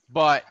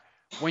 But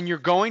when you're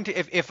going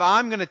to, if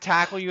I'm going to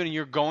tackle you and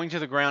you're going to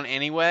the ground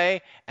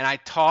anyway, and I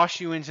toss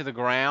you into the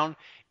ground,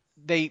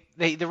 the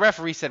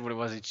referee said what it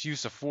was. It's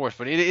use of force,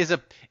 but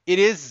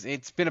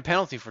it's been a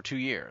penalty for 2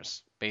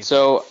 years. Basically.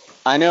 So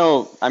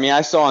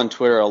I saw on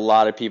Twitter a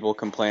lot of people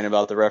complain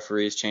about the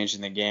referees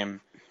changing the game,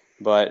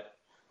 but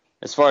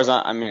as far as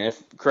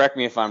correct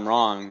me if I'm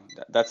wrong,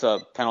 that's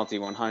a penalty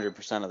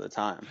 100% of the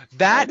time.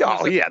 They're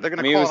going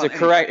to.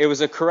 It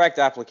was a correct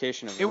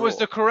application of the rule. It was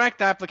the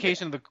correct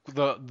application of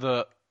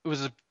it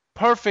was a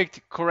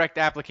perfect correct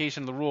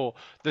application of the rule.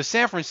 The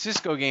San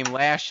Francisco game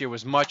last year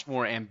was much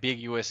more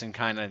ambiguous and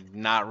kind of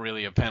not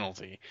really a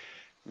penalty.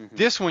 Mm-hmm.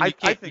 This one you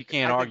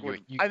can't argue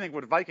it. I think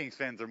what Vikings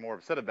fans are more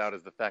upset about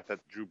is the fact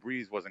that Drew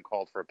Brees wasn't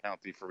called for a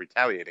penalty for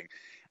retaliating.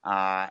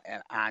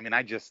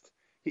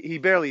 He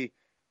barely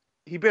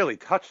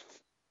touched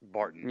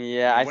Barton.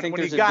 Yeah, I think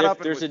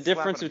there's a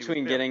difference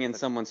between getting in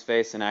someone's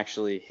face and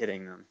actually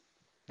hitting them.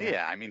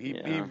 Yeah,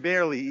 he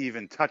barely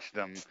even touched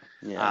them.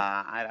 Yeah.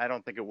 I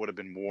don't think it would have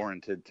been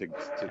warranted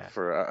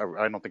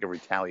I don't think a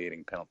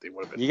retaliating penalty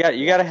would have been.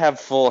 You got to have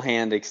full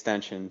hand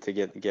extension to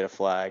get a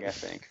flag, I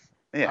think.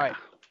 Yeah. All right.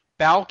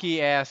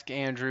 Balky asked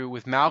Andrew,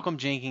 with Malcolm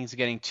Jenkins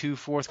getting 2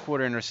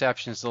 fourth-quarter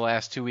interceptions the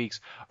last 2 weeks,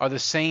 are the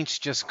Saints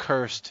just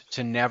cursed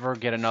to never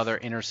get another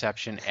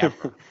interception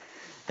ever?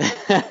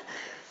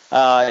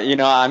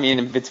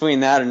 Between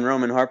that and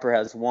Roman Harper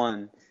has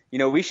one.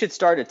 We should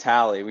start a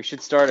tally. We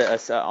should start an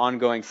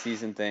ongoing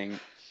season thing.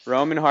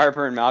 Roman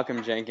Harper and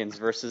Malcolm Jenkins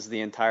versus the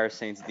entire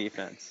Saints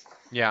defense.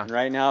 Yeah. And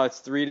right now it's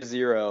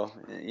 3-0.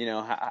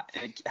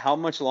 How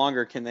much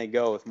longer can they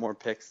go with more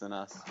picks than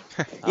us?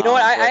 You know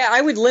what? I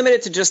would limit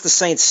it to just the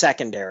Saints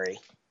secondary,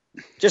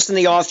 just in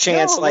the off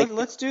chance.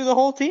 Let's do the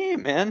whole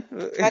team, man.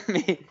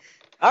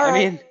 All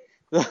right.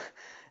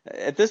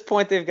 At this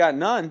point, they've got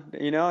none.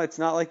 It's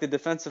not like the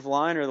defensive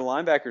line or the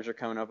linebackers are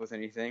coming up with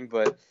anything.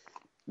 But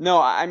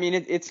no,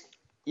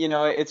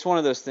 it's one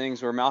of those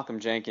things where Malcolm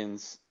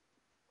Jenkins,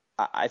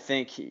 I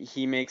think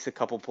he makes a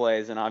couple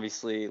plays, and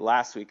obviously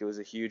last week it was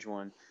a huge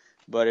one.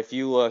 But if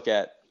you look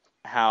at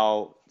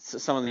how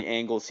some of the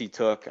angles he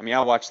took,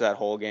 I watched that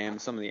whole game.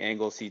 Some of the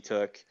angles he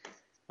took,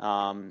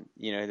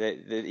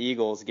 the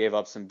Eagles gave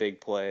up some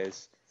big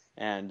plays,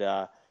 and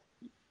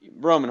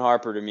Roman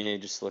Harper to me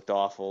just looked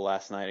awful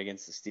last night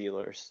against the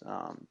Steelers.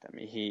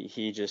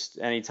 He just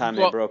anytime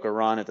they broke a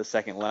run at the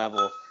second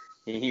level,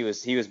 he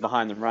was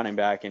behind the running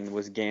back and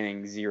was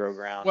gaining zero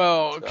ground.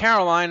 Well, so.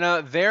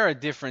 Carolina, they're a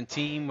different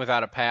team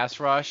without a pass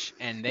rush,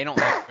 and they don't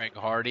have Greg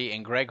Hardy,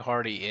 and Greg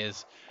Hardy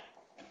is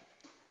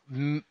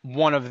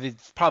one of the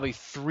probably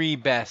 3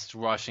 best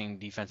rushing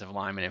defensive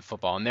linemen in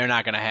football, and they're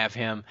not going to have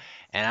him,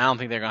 and I don't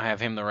think they're going to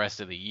have him the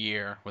rest of the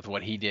year with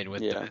what he did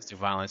with domestic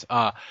violence.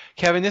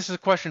 Kevin, this is a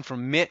question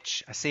from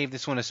Mitch. I saved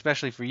this one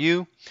especially for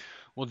you.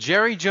 Will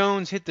Jerry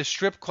Jones hit the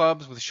strip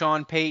clubs with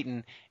Sean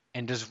Payton,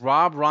 and does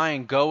Rob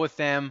Ryan go with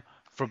them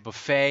for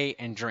buffet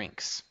and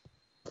drinks?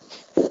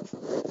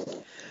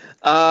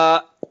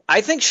 I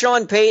think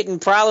Sean Payton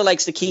probably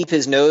likes to keep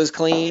his nose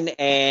clean,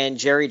 and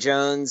Jerry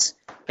Jones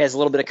has a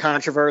little bit of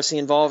controversy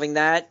involving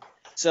that.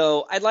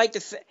 So I'd like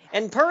to,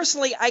 and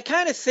personally, I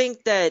kind of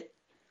think that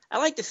I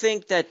like to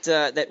think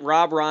that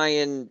Rob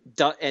Ryan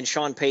and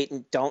Sean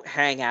Payton don't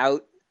hang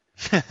out.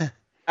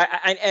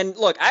 And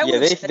look,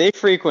 they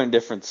frequent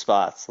different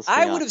spots.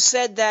 I would have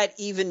said that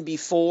even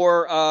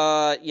before,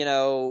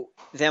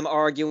 them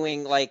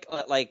arguing like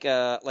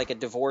a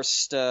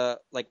divorced,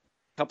 like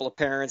a couple of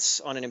parents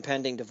on an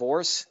impending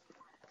divorce.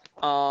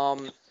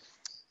 I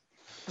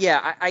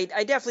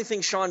definitely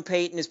think Sean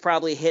Payton is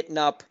probably hitting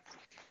up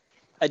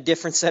a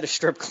different set of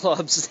strip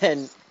clubs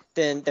than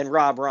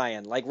Rob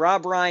Ryan. Like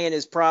Rob Ryan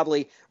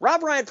probably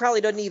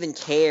doesn't even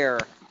care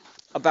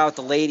about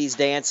the ladies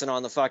dancing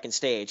on the fucking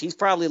stage. He's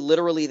probably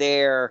literally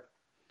there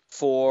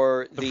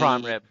for the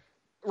prime rib.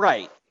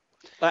 Right.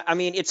 I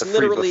mean, it's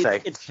literally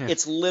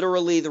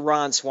the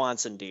Ron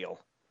Swanson deal.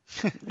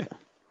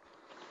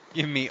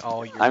 Give me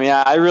all your. I mean,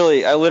 I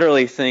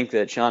literally think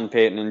that Sean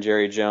Payton and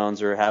Jerry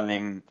Jones are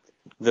having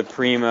the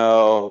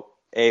primo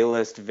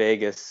A-list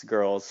Vegas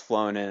girls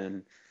flown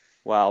in,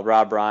 while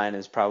Rob Ryan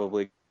is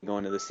probably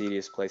going to the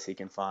seediest place he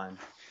can find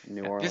in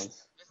New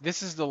Orleans.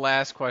 This is the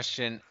last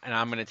question, and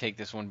I'm going to take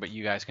this one, but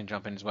you guys can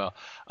jump in as well.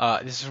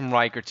 This is from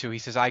Riker, too. He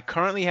says, I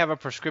currently have a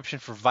prescription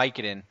for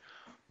Vicodin.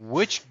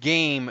 Which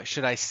game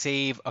should I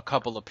save a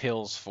couple of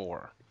pills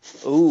for?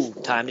 Ooh,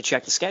 time to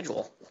check the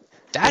schedule.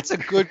 That's a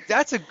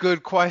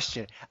good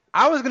question.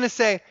 I was going to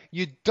say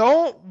you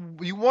want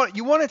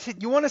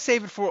to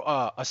save it for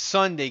a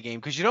Sunday game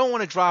because you don't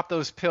want to drop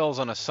those pills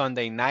on a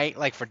Sunday night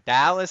like for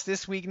Dallas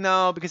this week.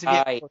 No, because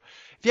if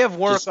you have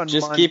work on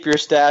just Monday, keep your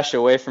stash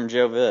away from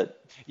Joe Vitt.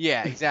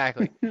 Yeah,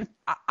 exactly.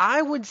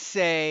 I would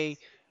say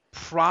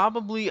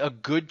probably a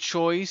good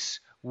choice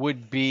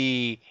would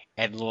be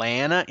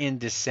Atlanta in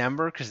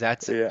December because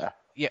that's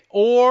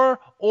or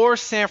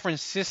San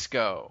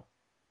Francisco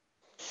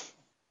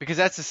because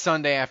that's a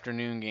Sunday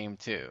afternoon game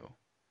too.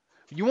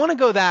 You want to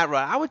go that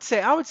route? I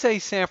would say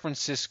San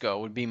Francisco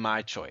would be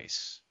my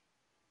choice.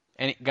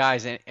 Any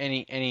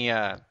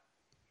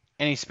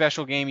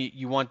special game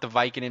you want the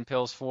Vicodin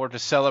pills for to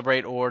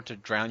celebrate or to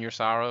drown your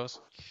sorrows?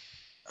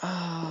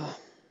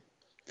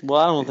 Well,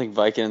 I don't think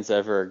Vicodin's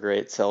ever a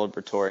great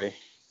celebratory,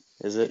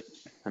 is it?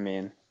 I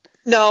mean,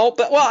 no,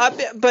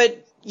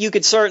 but you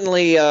could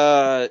certainly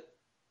do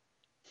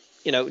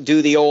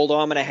the old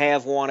I'm going to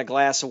have a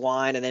glass of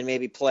wine and then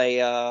maybe play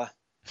a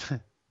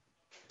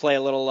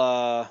little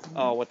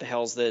what the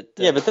hell's that?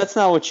 Yeah, but that's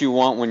not what you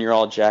want when you're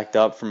all jacked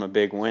up from a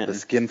big win. The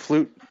skin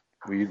flute?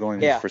 Were you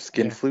going for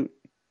skin flute?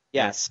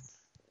 Yes.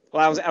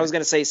 Well, I was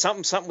going to say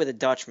something with a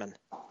Dutchman.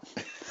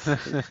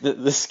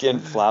 the skin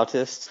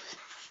flautist.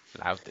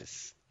 I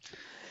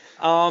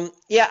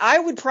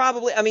would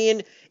probably. I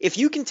mean, if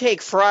you can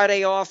take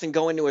Friday off and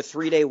go into a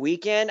 3-day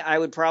weekend, I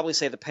would probably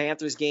say the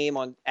Panthers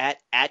game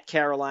at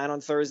Carolina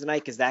on Thursday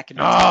night because that could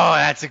be.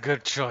 That's a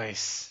good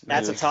choice.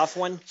 That's a tough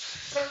one.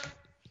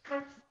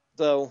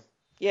 So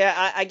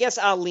yeah, I guess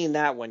I'll lean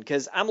that one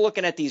because I'm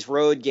looking at these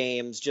road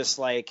games just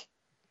like,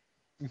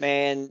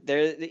 man,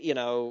 they're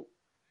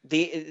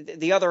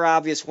the other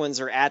obvious ones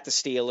are at the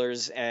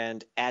Steelers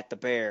and at the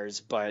Bears,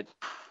 but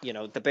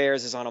the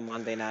Bears is on a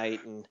Monday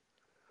night and.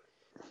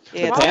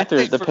 Yeah,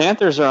 the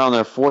Panthers are on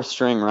their fourth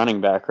string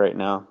running back right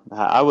now.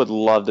 I would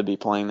love to be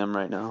playing them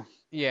right now.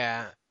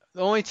 Yeah,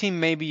 the only team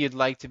maybe you'd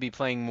like to be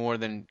playing more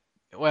than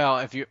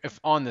if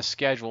on the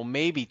schedule,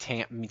 maybe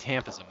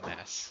Tampa's a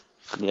mess.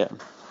 Yeah.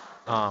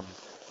 All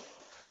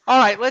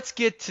right, let's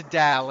get to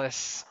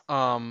Dallas.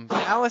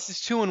 Dallas is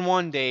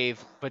 2-1,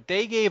 Dave, but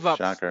they gave up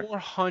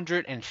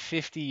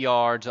 450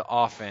 yards of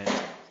offense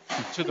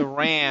to the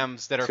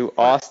Rams that are to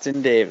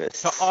Austin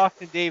Davis. To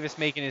Austin Davis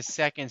making his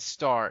second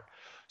start.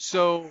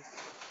 So,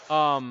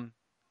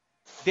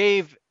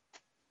 Dave,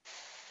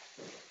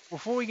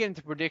 before we get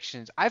into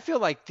predictions, I feel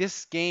like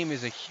this game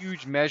is a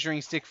huge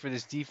measuring stick for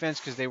this defense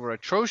because they were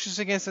atrocious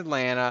against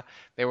Atlanta.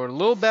 They were a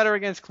little better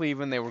against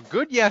Cleveland. They were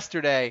good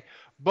yesterday,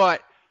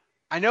 but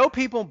I know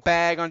people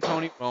bag on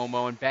Tony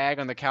Romo and bag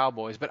on the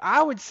Cowboys, but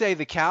I would say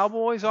the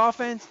Cowboys'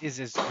 offense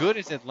is as good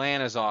as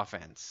Atlanta's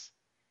offense.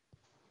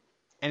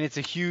 And it's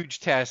a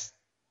huge test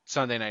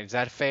Sunday night. Is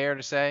that fair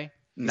to say?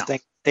 No.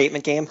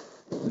 Statement game?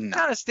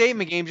 Not a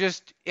statement game.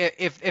 Just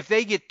if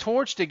they get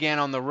torched again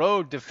on the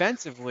road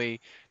defensively,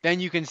 then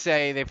you can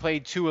say they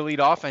played two elite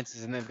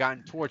offenses and they've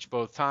gotten torched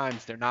both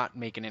times. They're not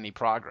making any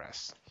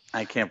progress.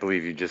 I can't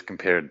believe you just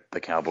compared the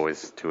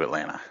Cowboys to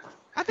Atlanta.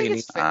 I think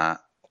it's fair.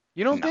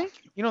 You don't think?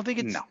 You don't think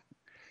it's... No.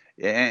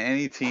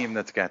 Any team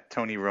that's got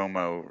Tony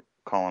Romo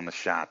calling the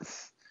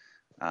shots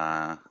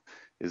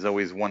is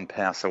always one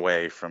pass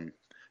away from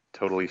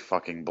totally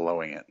fucking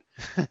blowing it.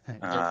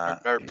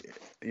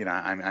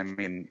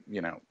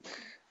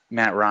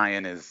 Matt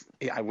Ryan is,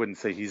 I wouldn't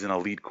say he's an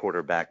elite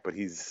quarterback, but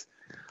he's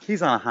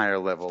on a higher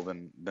level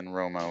than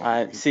Romo.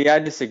 I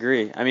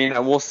disagree. I mean,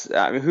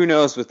 who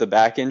knows with the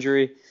back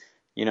injury,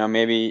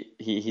 maybe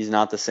he's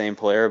not the same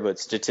player, but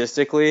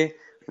statistically,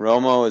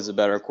 Romo is a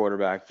better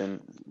quarterback than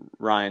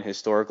Ryan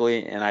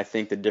historically, and I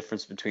think the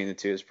difference between the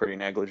two is pretty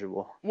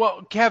negligible.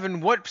 Well,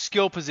 Kevin, what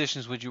skill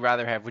positions would you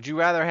rather have? Would you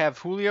rather have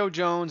Julio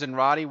Jones and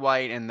Roddy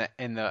White in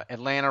the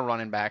Atlanta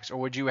running backs, or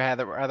would you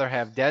rather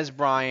have Dez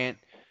Bryant,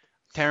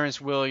 Terrence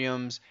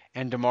Williams,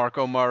 and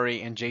DeMarco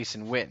Murray and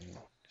Jason Witten,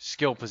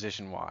 skill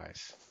position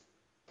wise?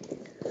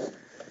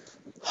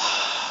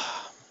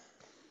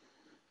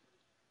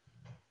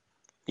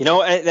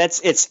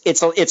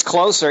 It's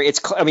closer.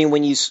 I mean,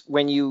 when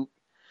you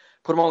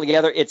put them all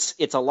together,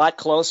 it's a lot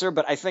closer.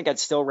 But I think I'd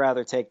still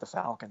rather take the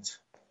Falcons.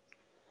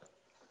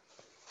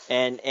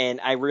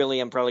 And I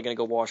really am probably going to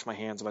go wash my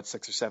hands about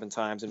 6 or 7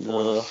 times in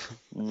boil.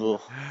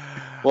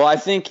 Well, I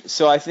think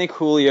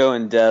Julio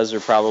and Dez are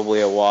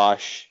probably a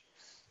wash.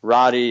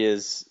 Roddy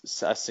is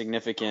a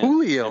significant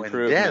Julio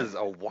improvement. and Dez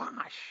a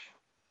wash.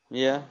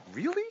 Yeah.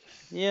 Really?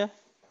 Yeah.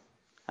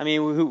 I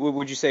mean,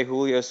 would you say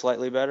Julio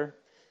slightly better?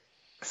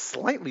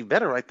 Slightly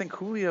better. I think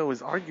Julio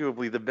is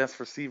arguably the best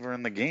receiver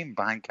in the game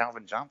behind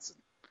Calvin Johnson.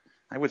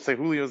 I would say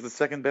Julio is the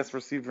second best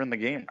receiver in the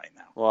game right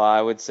now. Well,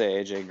 I would say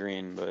A.J.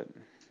 Green, but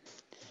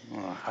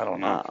I don't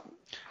know.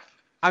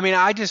 I mean,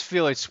 I just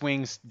feel it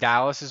swings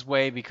Dallas's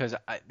way because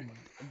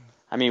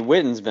I mean,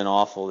 Witten's been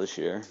awful this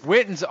year.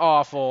 Witten's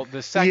awful.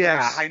 The second,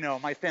 I know.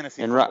 My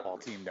fantasy football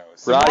team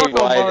knows.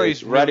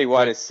 Roddy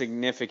White is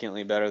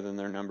significantly better than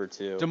their number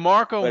 2.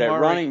 DeMarco Murray. But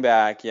running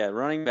back,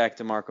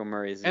 DeMarco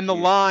Murray is. And the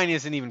line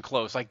isn't even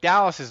close. Like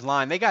Dallas's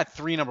line, they got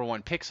 3 number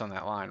 1 picks on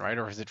that line, right?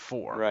 Or is it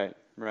 4?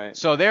 Right.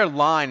 So their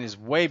line is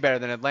way better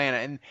than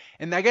Atlanta.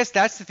 And I guess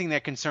that's the thing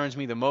that concerns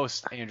me the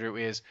most, Andrew,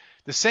 is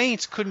the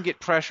Saints couldn't get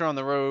pressure on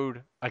the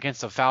road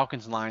against the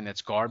Falcons line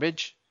that's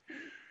garbage.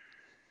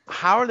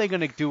 How are they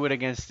going to do it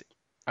against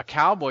a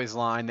Cowboys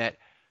line that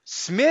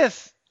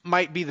Smith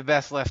might be the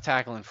best left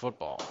tackle in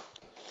football?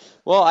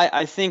 Well,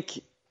 I think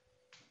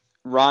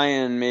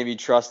Ryan maybe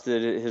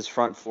trusted his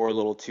front 4 a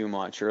little too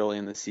much early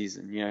in the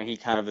season. You know, he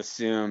kind of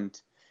assumed,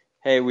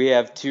 hey, we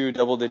have 2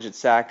 double-digit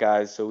sack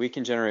guys, so we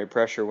can generate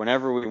pressure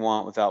whenever we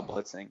want without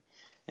blitzing.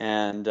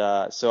 And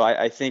so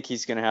I think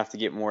he's going to have to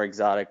get more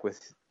exotic with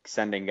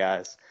sending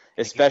guys,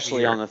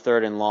 especially on the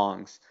 3rd and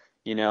longs,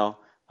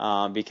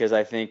 because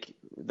I think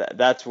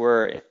that's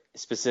where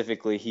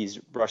specifically he's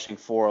rushing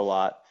 4 a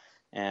lot,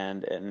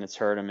 and it's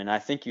hurt him. And I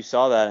think you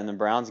saw that in the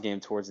Browns game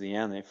towards the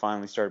end. They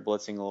finally started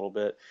blitzing a little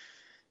bit.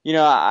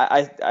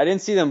 I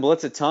didn't see them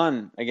blitz a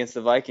ton against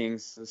the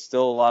Vikings. There's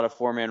still a lot of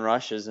 4-man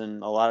rushes,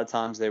 and a lot of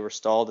times they were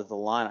stalled at the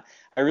line.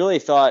 I really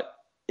thought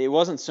it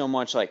wasn't so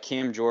much like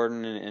Cam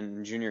Jordan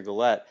and Junior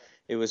Gillette.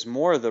 It was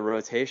more of the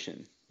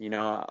rotation.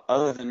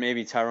 Other than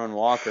maybe Tyrone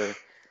Walker,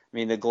 I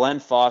mean, the Glenn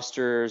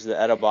Fosters, the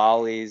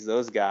Edabalis,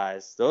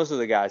 those are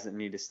the guys that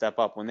need to step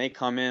up. When they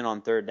come in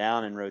on 3rd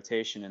down in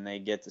rotation and they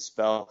get to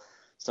spell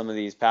some of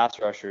these pass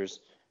rushers,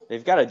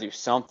 they've got to do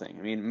something.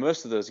 I mean,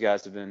 most of those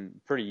guys have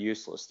been pretty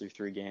useless through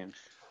 3 games.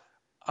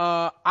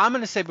 I'm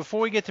going to say, before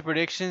we get to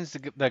predictions,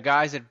 the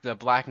guys at the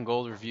Black and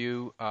Gold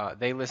Review,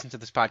 they listen to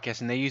this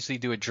podcast, and they usually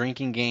do a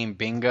drinking game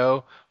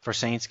bingo for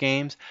Saints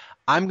games.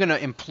 I'm going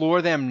to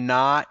implore them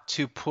not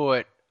to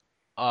put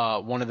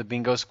one of the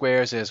bingo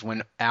squares is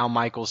when Al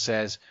Michaels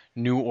says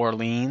New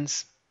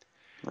Orleans.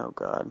 Oh,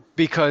 God.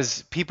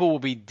 Because people will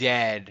be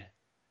dead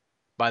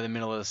by the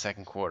middle of the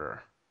second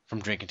quarter from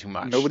drinking too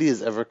much. Nobody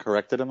has ever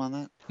corrected him on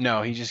that?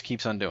 No, he just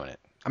keeps on doing it.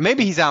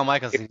 Maybe he's Al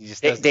Michaels and he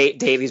just doesn't.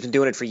 Dave, he's been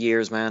doing it for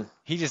years, man.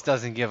 He just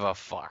doesn't give a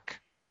fuck,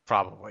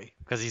 probably,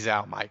 because he's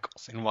Al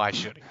Michaels, and why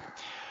should he?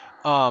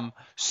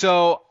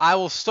 So I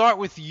will start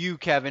with you,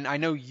 Kevin. I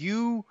know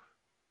you,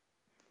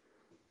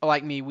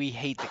 like me, we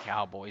hate the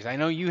Cowboys. I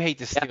know you hate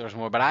the Steelers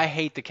more, but I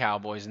hate the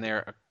Cowboys, and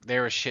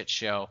they're a shit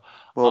show.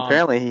 Well,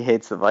 apparently he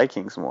hates the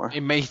Vikings more. He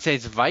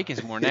hates the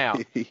Vikings more now.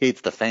 He hates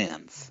the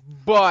fans.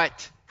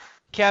 But,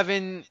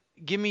 Kevin,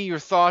 give me your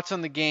thoughts on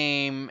the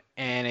game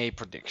and a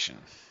prediction.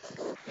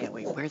 Yeah,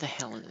 wait, where the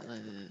hell is it?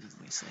 Let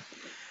me see.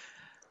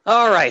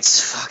 All right,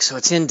 fuck. So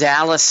it's in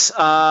Dallas. Saints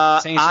are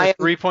a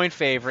 3-point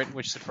favorite,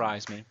 which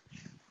surprised me.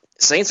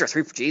 Saints are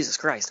 3. Jesus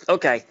Christ.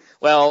 Okay.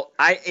 Well,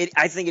 I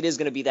think it is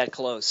going to be that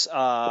close.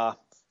 I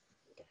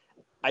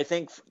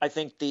think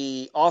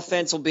the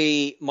offense will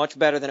be much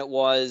better than it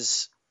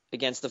was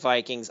against the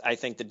Vikings. I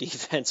think the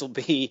defense will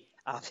be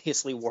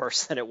obviously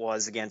worse than it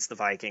was against the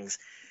Vikings.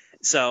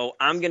 So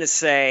I'm going to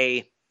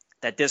say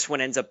that this one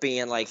ends up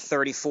being like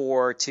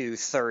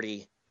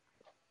 34-30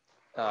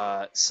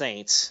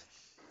 Saints.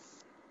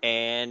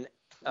 And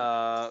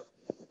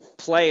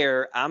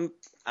player, I'm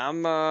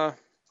gonna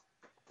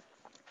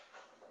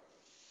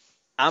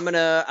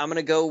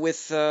go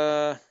with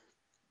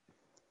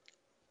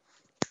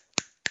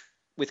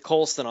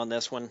Colston on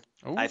this one.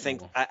 Ooh. I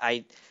think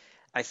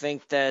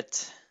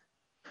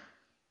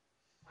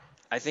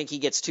he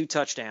gets 2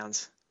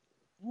 touchdowns.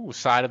 Ooh,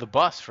 side of the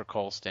bus for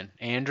Colston.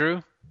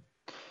 Andrew?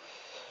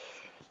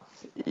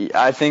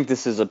 I think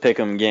this is a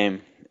pick'em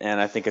game, and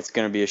I think it's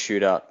going to be a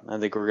shootout. I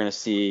think we're going to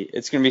see –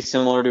 it's going to be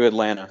similar to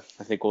Atlanta.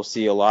 I think we'll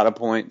see a lot of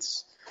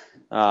points.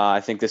 I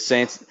think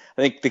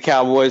the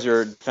Cowboys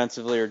are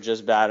defensively are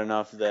just bad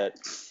enough that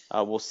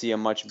we'll see a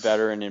much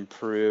better and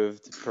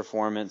improved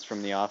performance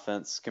from the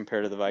offense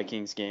compared to the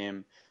Vikings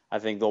game. I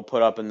think they'll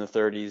put up in the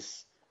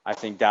 30s. I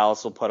think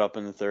Dallas will put up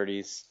in the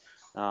 30s.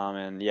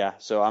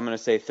 So I'm going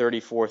to say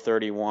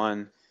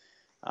 34-31.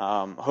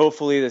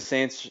 Hopefully the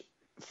Saints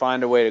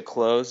find a way to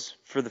close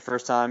for the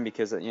first time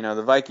because,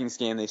 the Vikings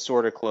game, they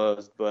sort of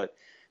closed, but,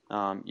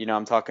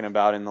 I'm talking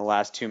about in the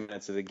last 2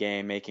 minutes of the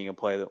game making a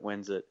play that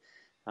wins it.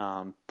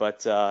 I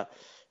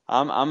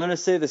I'm going to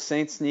say the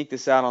Saints sneak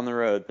this out on the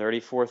road,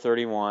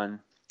 34-31.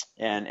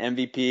 And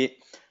MVP,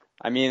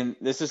 I mean,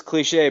 this is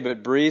cliche,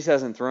 but Breeze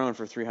hasn't thrown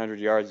for 300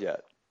 yards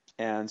yet.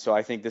 And so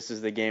I think this is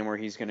the game where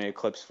he's going to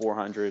eclipse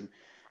 400.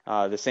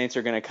 The Saints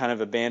are going to kind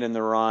of abandon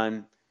the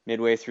run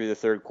midway through the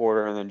third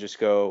quarter and then just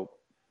go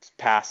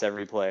pass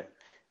every play.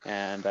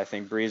 And I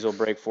think Breeze will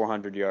break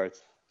 400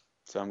 yards.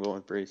 So I'm going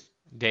with Breeze.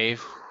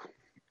 Dave?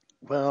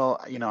 Well,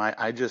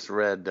 I just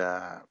read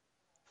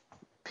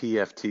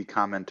PFT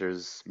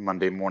commenters'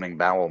 Monday morning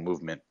bowel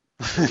movement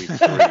for week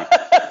 3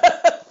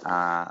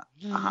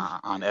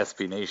 on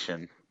SB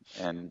Nation,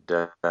 and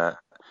I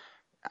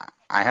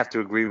have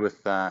to agree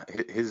with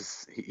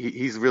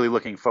he's really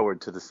looking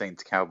forward to the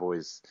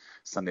Saints-Cowboys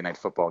Sunday Night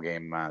Football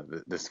game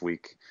this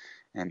week.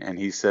 And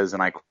he says,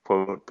 and I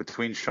quote,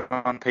 between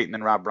Sean Payton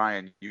and Rob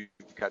Ryan, you've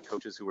got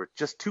coaches who are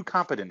just too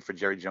competent for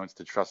Jerry Jones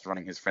to trust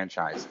running his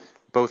franchise,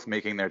 both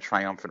making their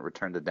triumphant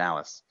return to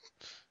Dallas.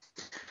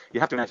 You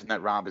have to imagine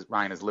that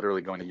Ryan is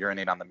literally going to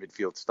urinate on the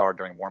midfield star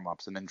during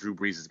warm-ups, and then Drew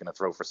Brees is going to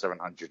throw for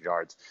 700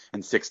 yards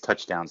and 6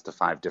 touchdowns to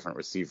 5 different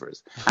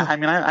receivers. I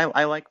mean,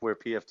 I like where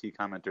PFT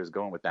commenter is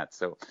going with that.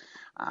 So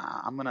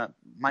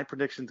my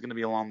prediction is going to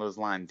be along those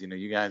lines.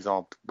 You guys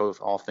all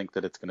think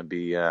that it's going to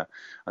be a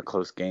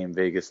close game.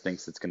 Vegas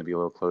thinks it's going to be a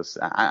little close.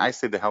 I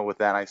say the hell with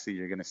that. I see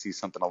you're going to see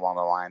something along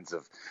the lines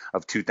of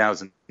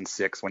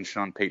 2006 when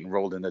Sean Payton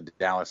rolled into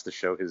Dallas to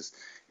show his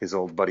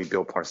old buddy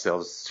Bill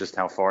Parcells just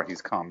how far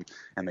he's come,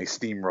 and they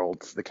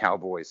steamrolled the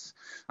Cowboys.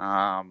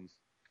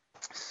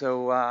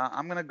 So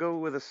I'm going to go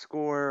with a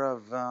score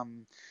of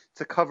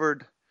it's a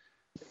covered.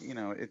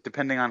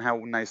 Depending on how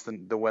nice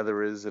the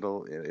weather is,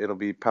 it'll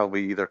be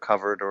probably either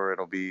covered or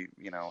it'll be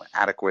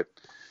adequate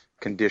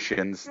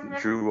conditions.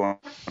 Drew won't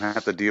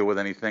have to deal with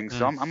anything,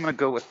 so I'm going to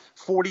go with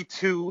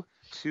 42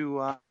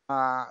 to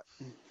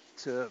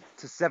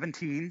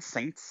 17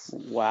 Saints.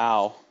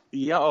 Wow.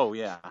 Yeah. Oh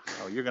yeah.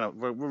 Oh,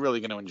 we're really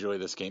gonna enjoy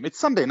this game. It's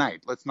Sunday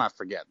night. Let's not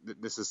forget.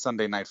 This is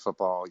Sunday Night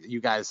Football. You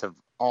guys have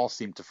all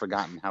seemed to have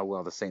forgotten how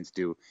well the Saints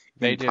do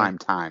in prime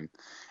time.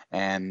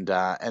 And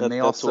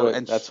that's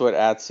what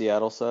at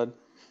Seattle said.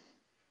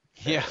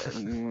 Yeah.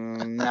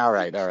 All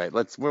right.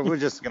 We're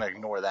just gonna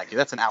ignore that.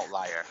 That's an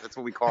outlier. That's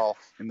what we call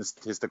in the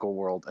statistical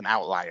world an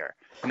outlier,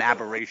 an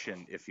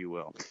aberration, if you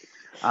will.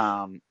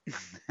 And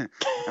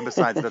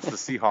besides, that's the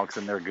Seahawks,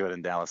 and they're good,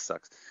 and Dallas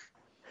sucks.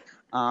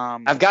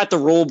 I've got the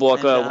rule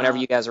book whenever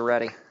you guys are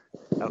ready.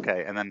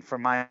 Okay, and then for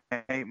my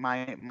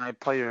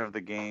player of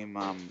the game,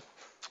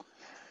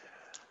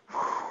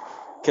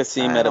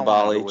 Kasim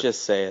Edebali,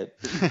 just say it.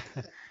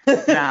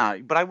 Nah,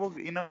 but I will.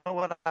 You know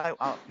what?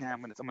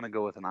 I'm gonna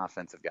go with an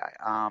offensive guy.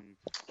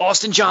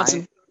 Austin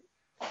Johnson.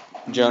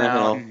 Jonah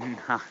Hill.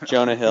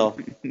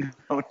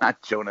 No,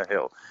 not Jonah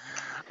Hill.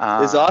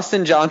 Is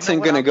Austin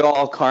Johnson gonna go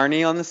all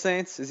Carney on the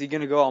Saints? Is he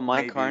gonna go all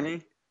Mike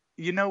Carney?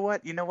 You know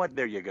what?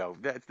 There you go.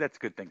 That's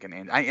good thinking,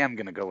 and I am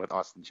gonna go with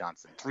Austin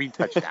Johnson. 3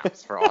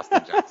 touchdowns for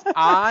Austin Johnson.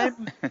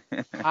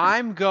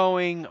 I'm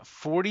going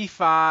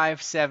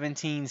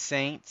 45-17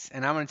 Saints,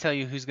 and I'm gonna tell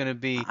you who's gonna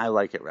be. I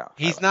like it, Ralph.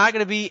 He's not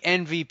gonna be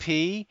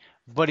MVP,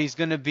 but he's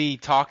gonna be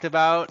talked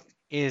about.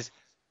 Is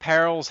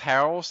Parles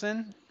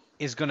Harrelson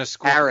is gonna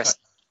score? Harris.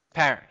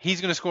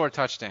 He's gonna score a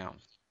touchdown.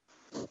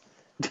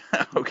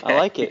 Okay. I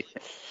like it.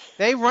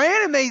 They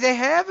ran him. They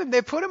have him.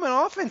 They put him in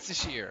offense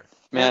this year.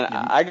 Man,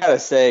 I gotta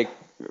say,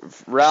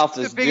 Ralph,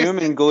 as doom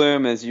and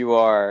gloom as you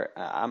are,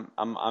 I'm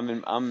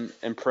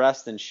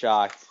impressed and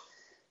shocked.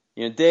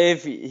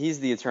 Dave, he's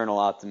the eternal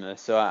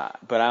optimist. But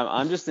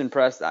I'm just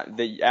impressed that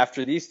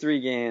after these 3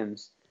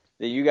 games,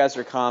 that you guys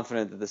are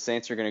confident that the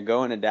Saints are going to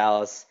go into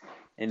Dallas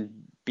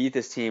and beat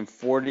this team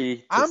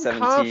 40-17. I'm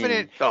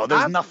confident. Oh,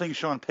 there's nothing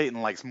Sean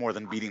Payton likes more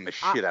than beating the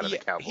shit out of the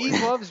Cowboys. He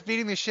loves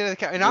beating the shit out of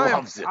the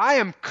Cowboys, and I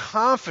am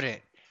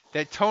confident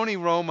that Tony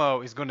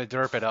Romo is going to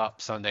derp it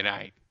up Sunday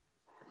night.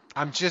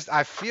 I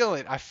feel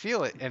it,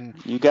 and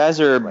you guys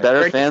are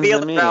better fans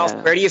than me.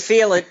 Where do you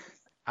feel it?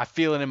 I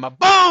feel it in my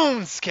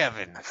bones,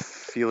 Kevin. I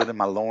feel it in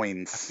my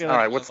loins. All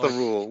right, what's the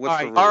rule?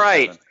 All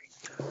right.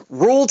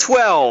 Rule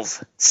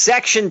 12,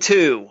 Section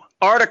 2,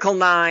 Article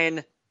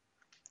 9,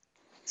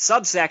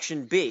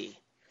 Subsection B.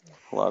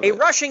 A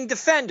rushing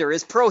defender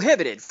is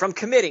prohibited from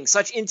committing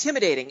such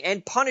intimidating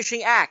and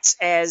punishing acts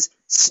as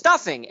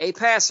stuffing a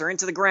passer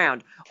into the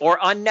ground or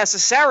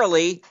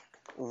unnecessarily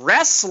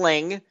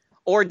wrestling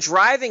or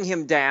driving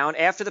him down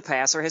after the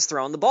passer has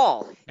thrown the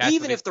ball,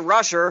 even if the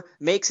rusher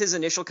makes his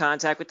initial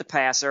contact with the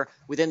passer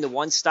within the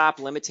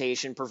one-stop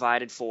limitation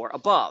provided for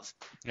above.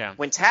 Yeah.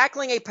 When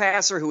tackling a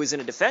passer who is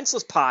in a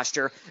defenseless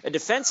posture, a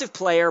defensive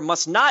player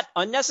must not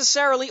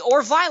unnecessarily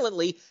or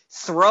violently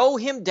throw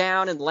him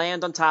down and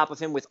land on top of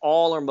him with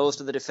all or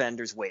most of the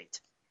defender's weight.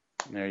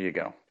 There you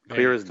go.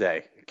 Clear as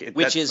day.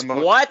 Which is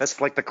what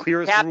that's like the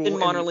clearest Captain rule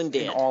Munnerlyn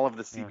did in all of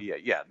the CBA.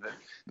 Yeah.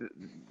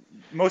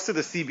 Most of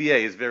the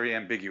CBA is very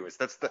ambiguous.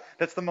 That's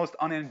the most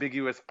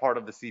unambiguous part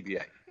of the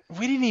CBA.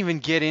 We didn't even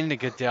get into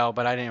Goodell,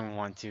 but I didn't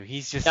want to.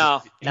 He's just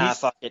fuck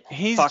it.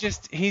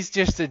 He's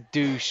just a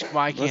douche.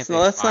 Why can't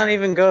Let's not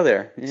even go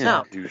there. Yeah.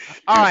 No.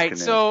 All right,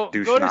 so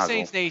douche go to nozzle.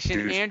 Saints Nation.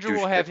 Douche- Andrew douche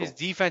will have pickle. his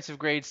defensive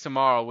grades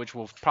tomorrow, which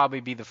will probably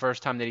be the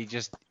first time that he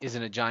just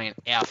isn't a giant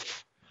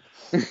F.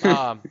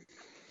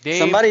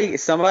 Dave,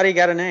 Somebody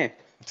got an A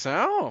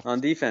so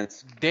on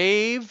defense.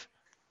 Dave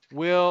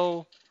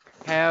will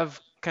have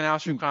Canal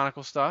Street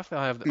Chronicle stuff. They'll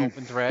have the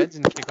open threads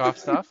and kickoff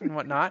stuff and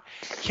whatnot.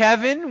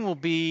 Kevin will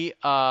be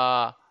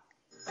on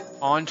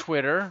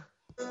Twitter.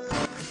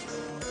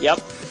 Yep.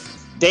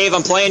 Dave,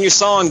 I'm playing your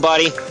song,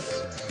 buddy.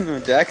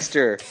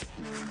 Dexter.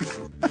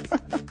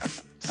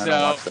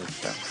 So,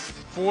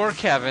 for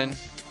Kevin,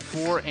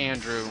 for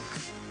Andrew,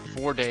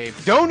 for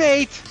Dave,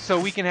 donate so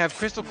we can have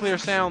crystal clear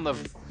sound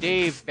of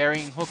Dave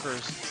burying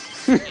hookers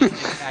in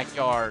his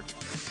backyard.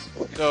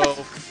 So,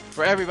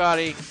 for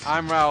everybody,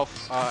 I'm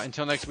Ralph.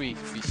 Until next week,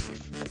 be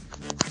safe.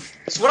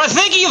 That's what I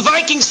think of you,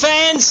 Vikings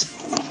fans.